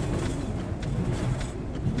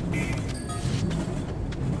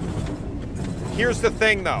 Here's the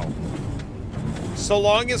thing, though. So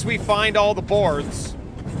long as we find all the boards,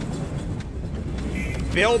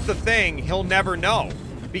 build the thing, he'll never know.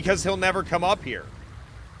 Because he'll never come up here.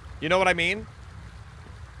 You know what I mean?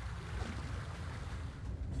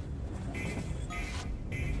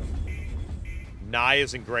 Nye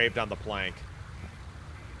is engraved on the plank.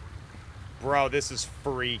 Bro, this is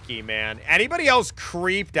freaky, man. Anybody else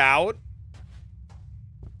creeped out?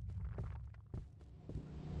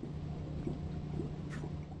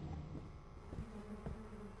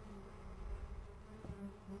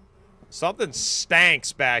 Something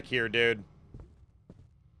stanks back here, dude.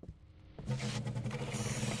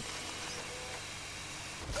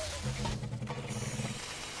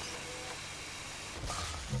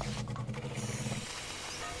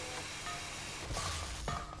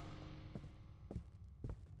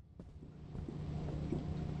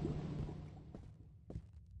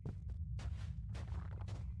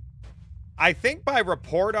 I think by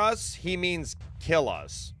report us, he means kill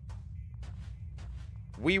us.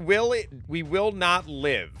 We will not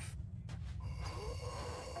live.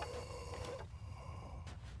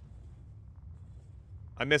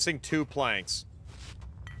 I'm missing 2 planks.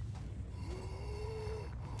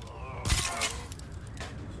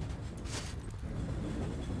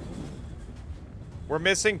 We're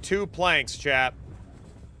missing 2 planks, chat.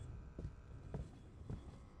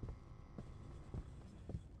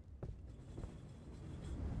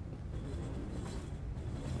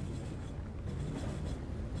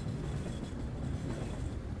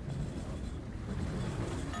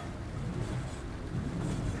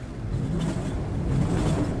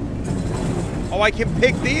 Oh, I can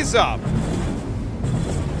pick these up.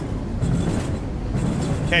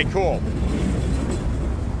 Okay, cool.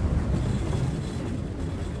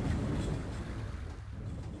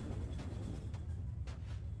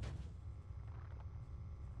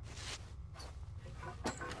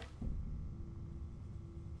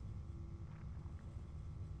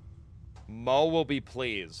 Mo will be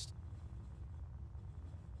pleased.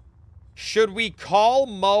 Should we call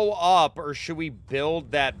Mo up or should we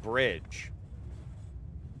build that bridge?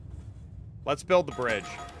 Let's build the bridge.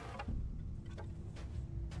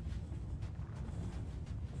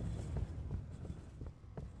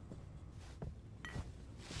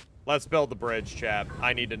 Let's build the bridge, chat.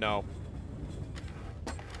 I need to know.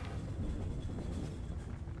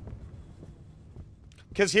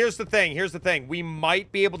 Because here's the thing. We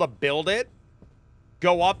might be able to build it,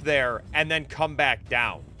 go up there, and then come back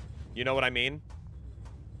down. You know what I mean?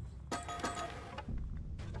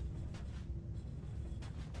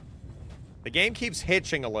 The game keeps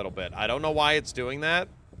hitching a little bit. I don't know why it's doing that.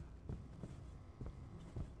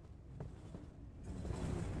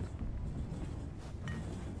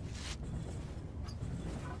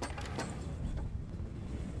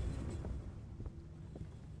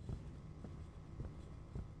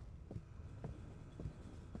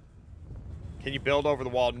 Can you build over the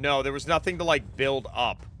wall? No, there was nothing to, like, build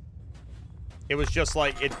up. It was just,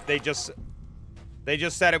 like, they just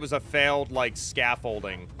said it was a failed, like,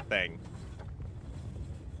 scaffolding thing.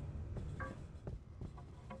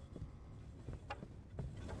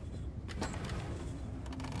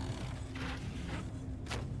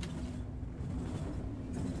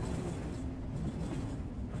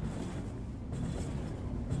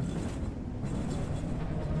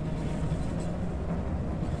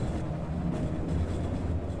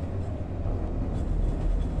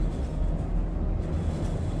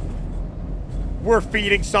 We're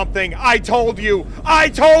feeding something. I told you. I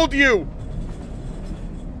told you.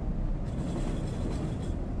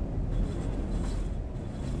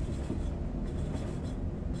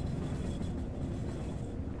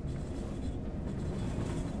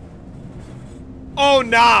 Oh,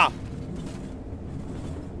 nah.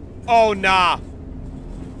 Oh, nah.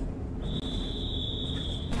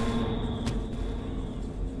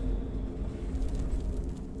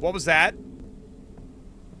 What was that?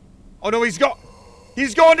 Oh, no, he's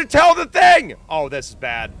going to tell the thing! Oh, this is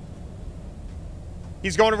bad.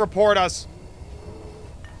 He's going to report us.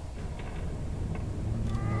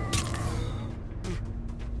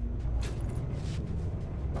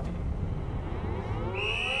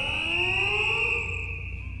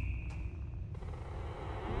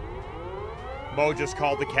 Mo just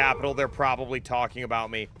called the Capitol. They're probably talking about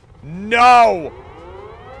me. No!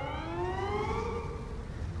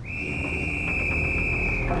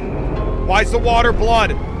 Why's the water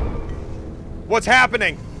blood? What's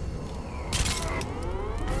happening?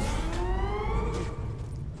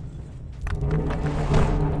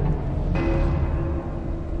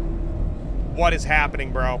 What is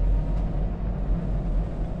happening, bro?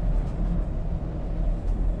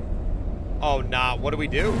 Oh, nah. What do we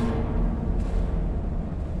do?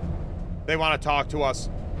 They want to talk to us.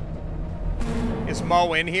 Is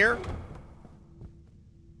Mo in here?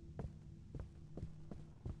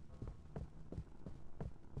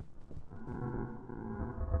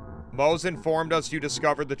 Mo's informed us you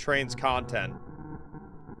discovered the train's content.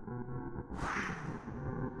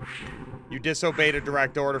 You disobeyed a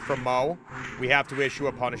direct order from Mo. We have to issue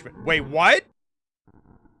a punishment. Wait, what?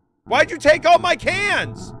 Why'd you take all my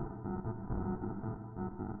cans?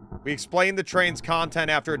 We explained the train's content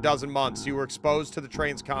after a dozen months. You were exposed to the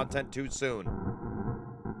train's content too soon.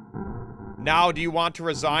 Now, do you want to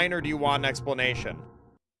resign or do you want an explanation?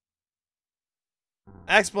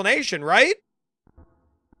 Explanation, right?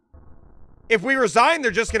 If we resign,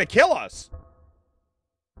 they're just gonna kill us.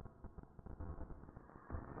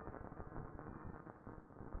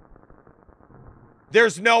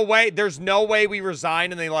 There's no way we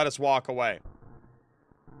resign and they let us walk away.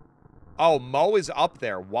 Oh, Mo is up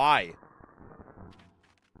there. Why?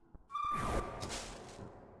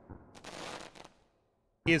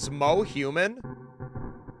 Is Mo human?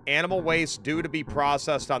 Animal waste due to be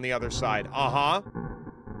processed on the other side. Uh-huh.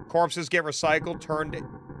 Corpses get recycled,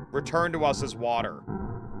 returned to us as water.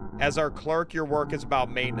 As our clerk, your work is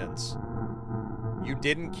about maintenance. You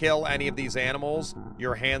didn't kill any of these animals.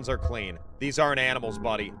 Your hands are clean. These aren't animals,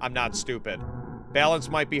 buddy. I'm not stupid. Balance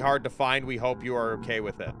might be hard to find. We hope you are okay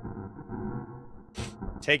with it.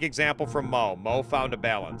 Take example from Mo. Mo found a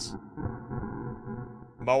balance.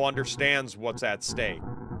 Mo understands what's at stake.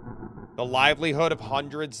 The livelihood of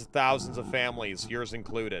hundreds of thousands of families, yours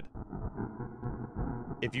included.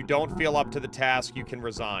 If you don't feel up to the task, you can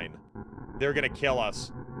resign. They're gonna kill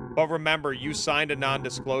us. But remember, you signed a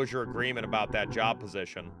non-disclosure agreement about that job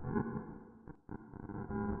position.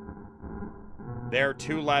 There are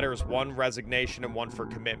 2 letters, one resignation and one for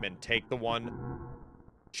commitment. Take the one.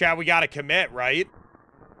 Chat, we gotta commit, right?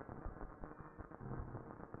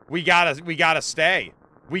 We gotta stay.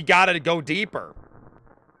 We gotta go deeper.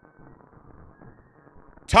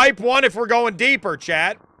 Type 1 if we're going deeper,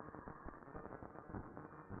 chat.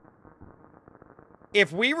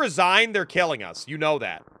 If we resign, they're killing us. You know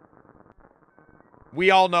that.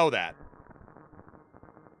 We all know that.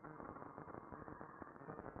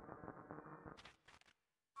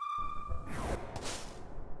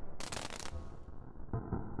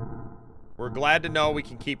 We're glad to know we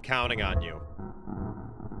can keep counting on you.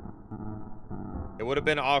 It would have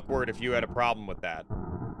been awkward if you had a problem with that.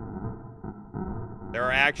 There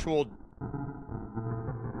are actual...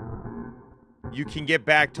 You can get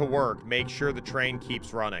back to work. Make sure the train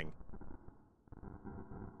keeps running.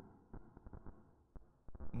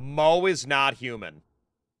 Mo is not human.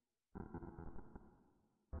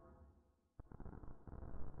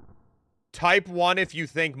 Type 1 if you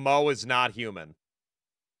think Mo is not human.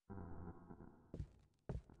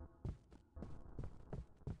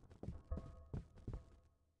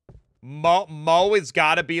 Mo has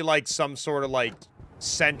got to be like some sort of like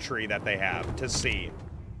sentry that they have to see.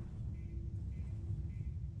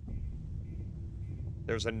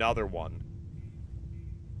 There's another one.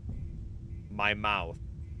 My mouth.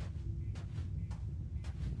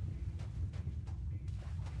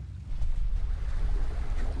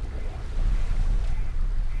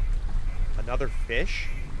 Another fish?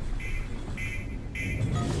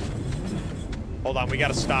 Hold on, we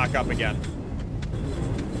gotta stock up again.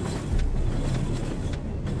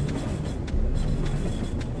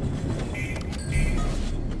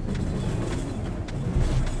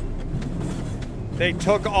 They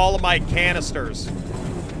took all of my canisters.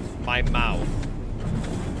 My mouth.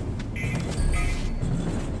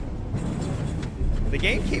 The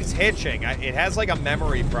game keeps hitching. It has like a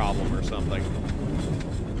memory problem or something.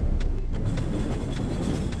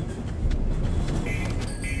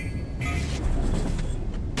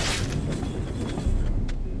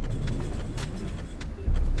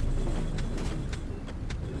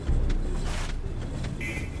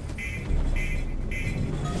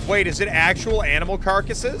 Wait, is it actual animal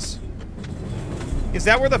carcasses? Is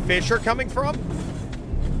that where the fish are coming from?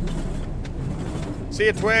 See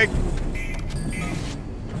ya, Twig.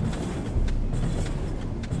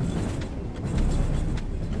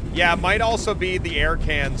 Yeah, it might also be the air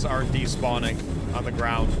cans aren't despawning on the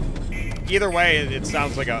ground. Either way, it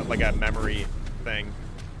sounds like a memory thing.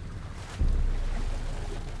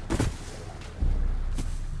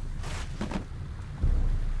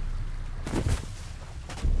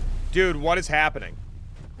 Dude, what is happening?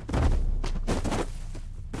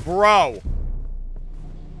 Bro.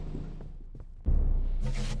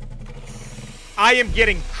 I am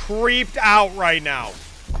getting creeped out right now.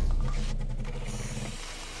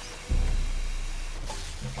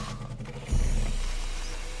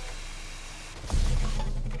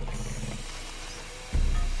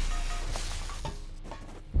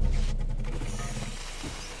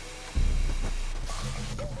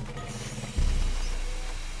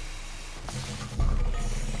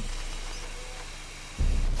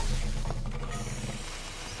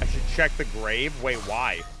 I should check the grave? Wait,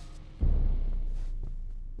 why?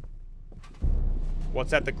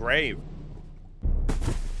 What's at the grave?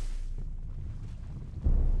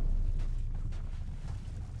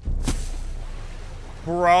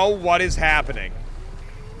 Bro, what is happening?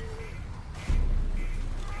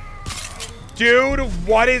 Dude,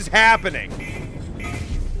 what is happening?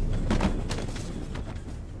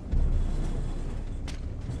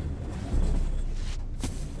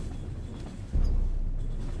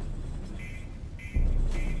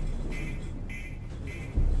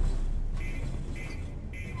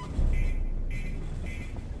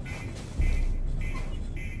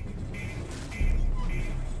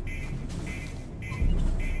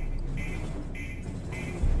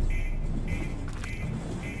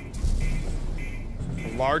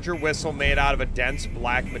 Larger whistle made out of a dense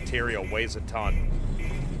black material weighs a ton.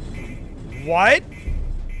 What?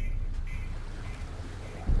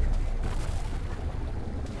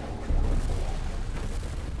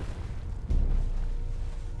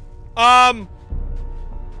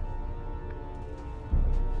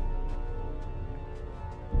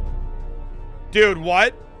 Dude,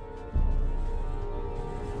 what?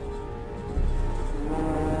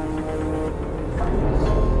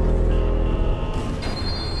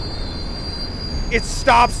 It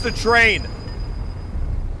stops the train.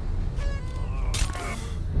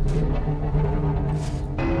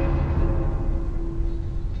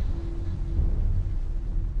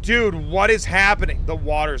 Dude, what is happening? The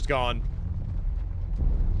water's gone.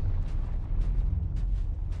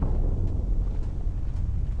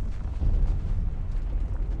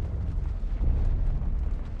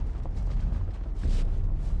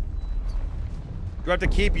 Do I have to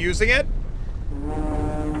keep using it?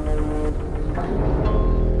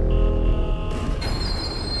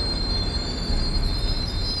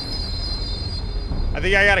 I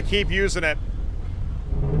think I gotta keep using it.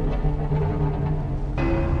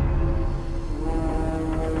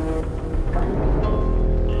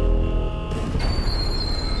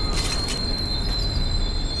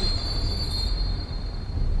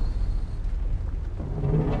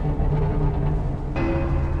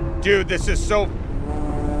 Dude, this is so...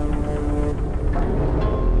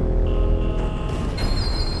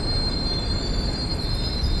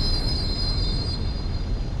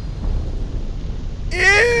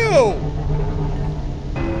 Ew!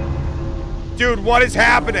 Dude, what is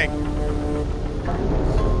happening?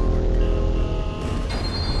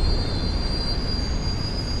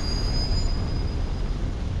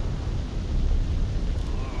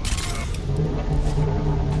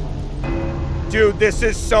 Dude, this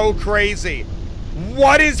is so crazy.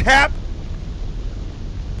 What is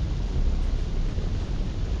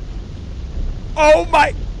Oh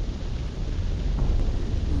my...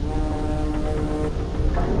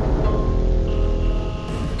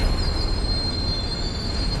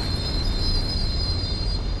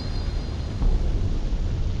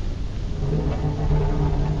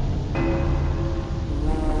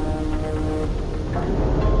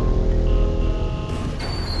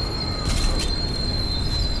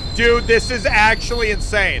 Dude, this is actually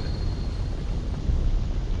insane.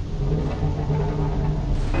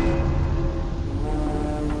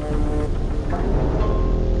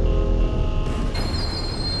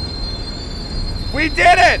 We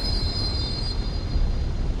did it!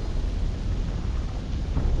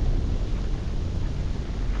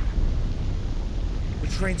 The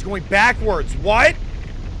train's going backwards. What?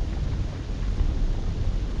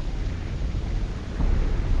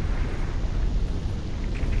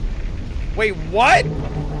 Wait, what?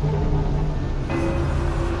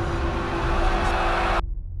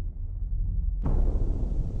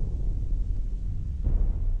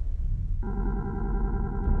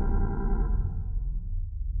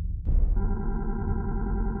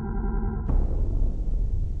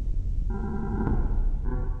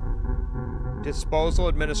 Disposal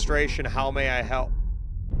Administration, how may I help?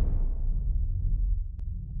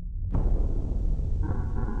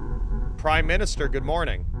 Prime Minister, good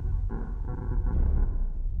morning.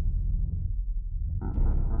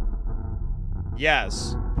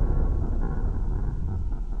 Yes.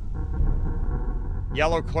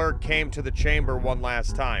 Yellow clerk came to the chamber one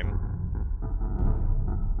last time.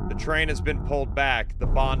 The train has been pulled back. The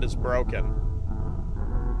bond is broken.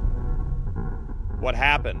 What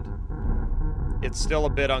happened? It's still a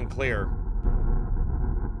bit unclear.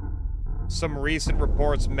 Some recent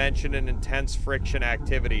reports mention an intense friction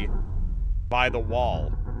activity by the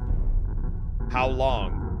wall. How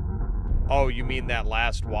long? Oh, you mean that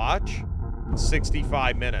last watch?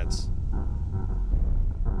 65 minutes.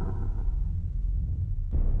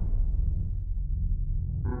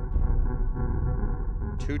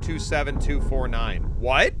 $227,249.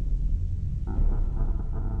 What?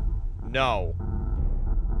 No.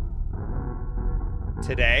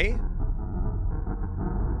 Today?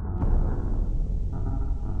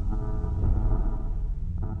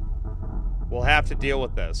 We'll have to deal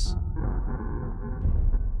with this.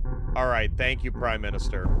 All right, thank you, Prime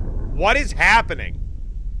Minister. What is happening?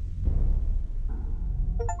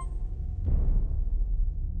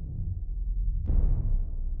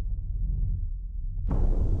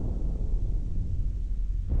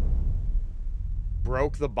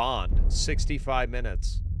 Broke the bond. 65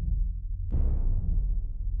 minutes.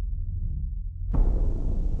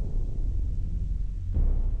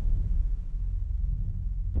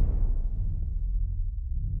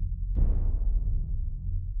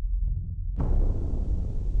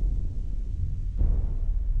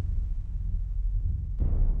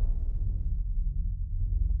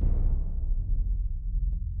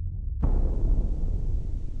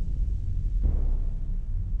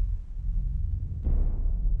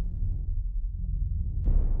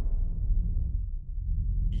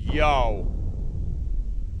 Yo.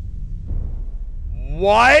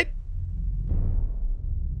 What?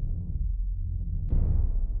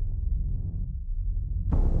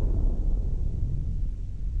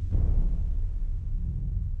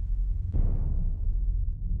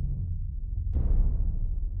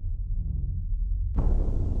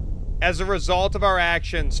 As a result of our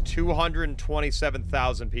actions,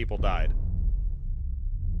 227,000 people died.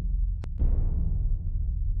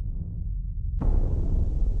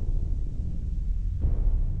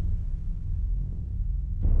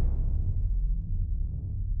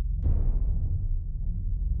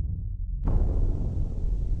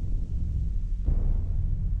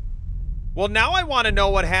 Well, now I want to know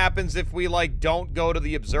what happens if we, like, don't go to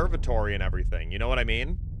the observatory and everything. You know what I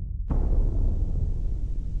mean?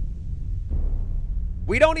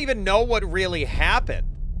 We don't even know what really happened.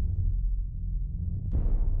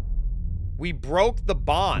 We broke the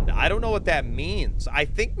bond. I don't know what that means. I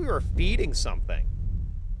think we were feeding something.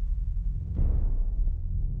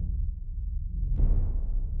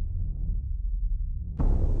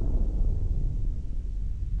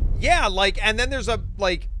 Yeah, like, and then there's a,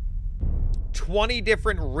 like, 20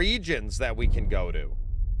 different regions that we can go to.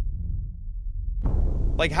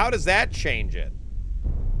 Like, how does that change it?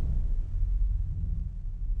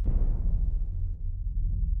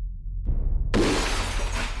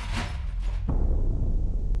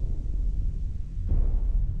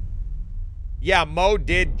 Yeah, Mo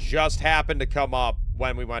did just happen to come up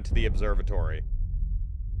when we went to the observatory.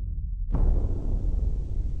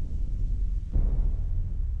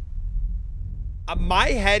 My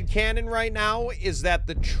headcanon right now is that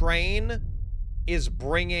the train is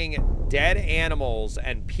bringing dead animals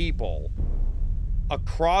and people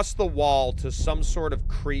across the wall to some sort of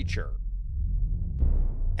creature.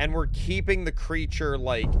 And we're keeping the creature,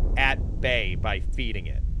 like, at bay by feeding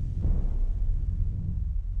it.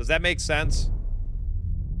 Does that make sense?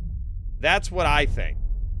 That's what I think.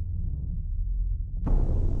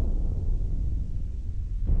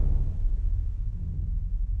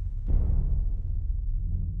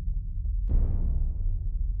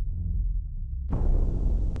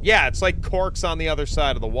 Yeah, it's like corks on the other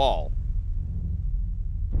side of the wall.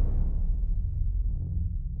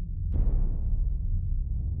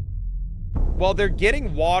 Well, they're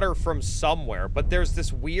getting water from somewhere, but there's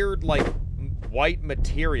this weird, like, white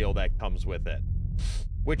material that comes with it,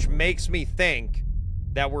 which makes me think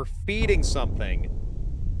that we're feeding something,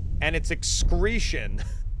 and its excretion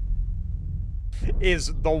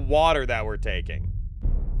is the water that we're taking.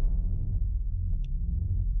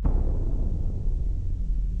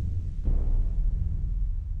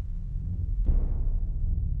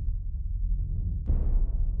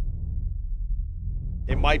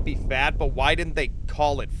 It might be fat, but why didn't they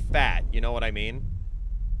call it fat? You know what I mean?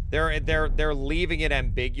 They're leaving it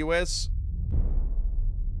ambiguous,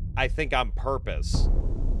 I think, on purpose.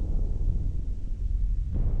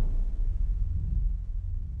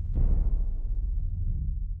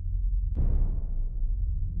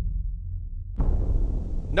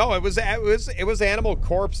 No, it was animal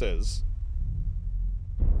corpses.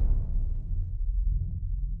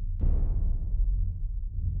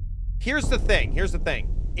 Here's the thing.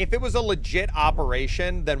 If it was a legit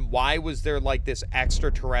operation, then why was there like this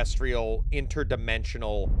extraterrestrial,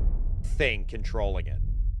 interdimensional thing controlling it?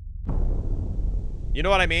 You know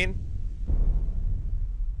what I mean?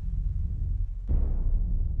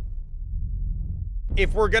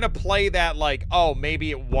 If we're gonna play that like, oh,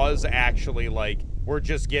 maybe it was actually like, we're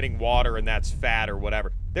just getting water and that's fat or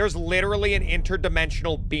whatever. There's literally an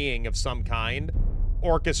interdimensional being of some kind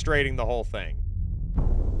orchestrating the whole thing.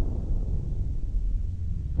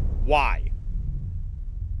 Why?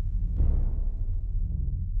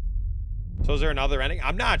 So is there another ending?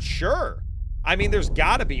 I'm not sure. I mean, there's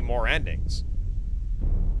gotta be more endings.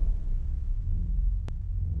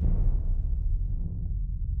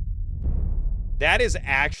 That is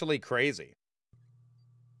actually crazy.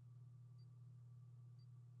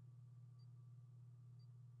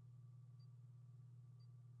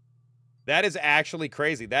 That is actually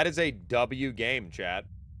crazy. That is a W game, chat.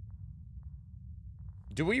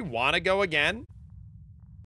 Do we want to go again?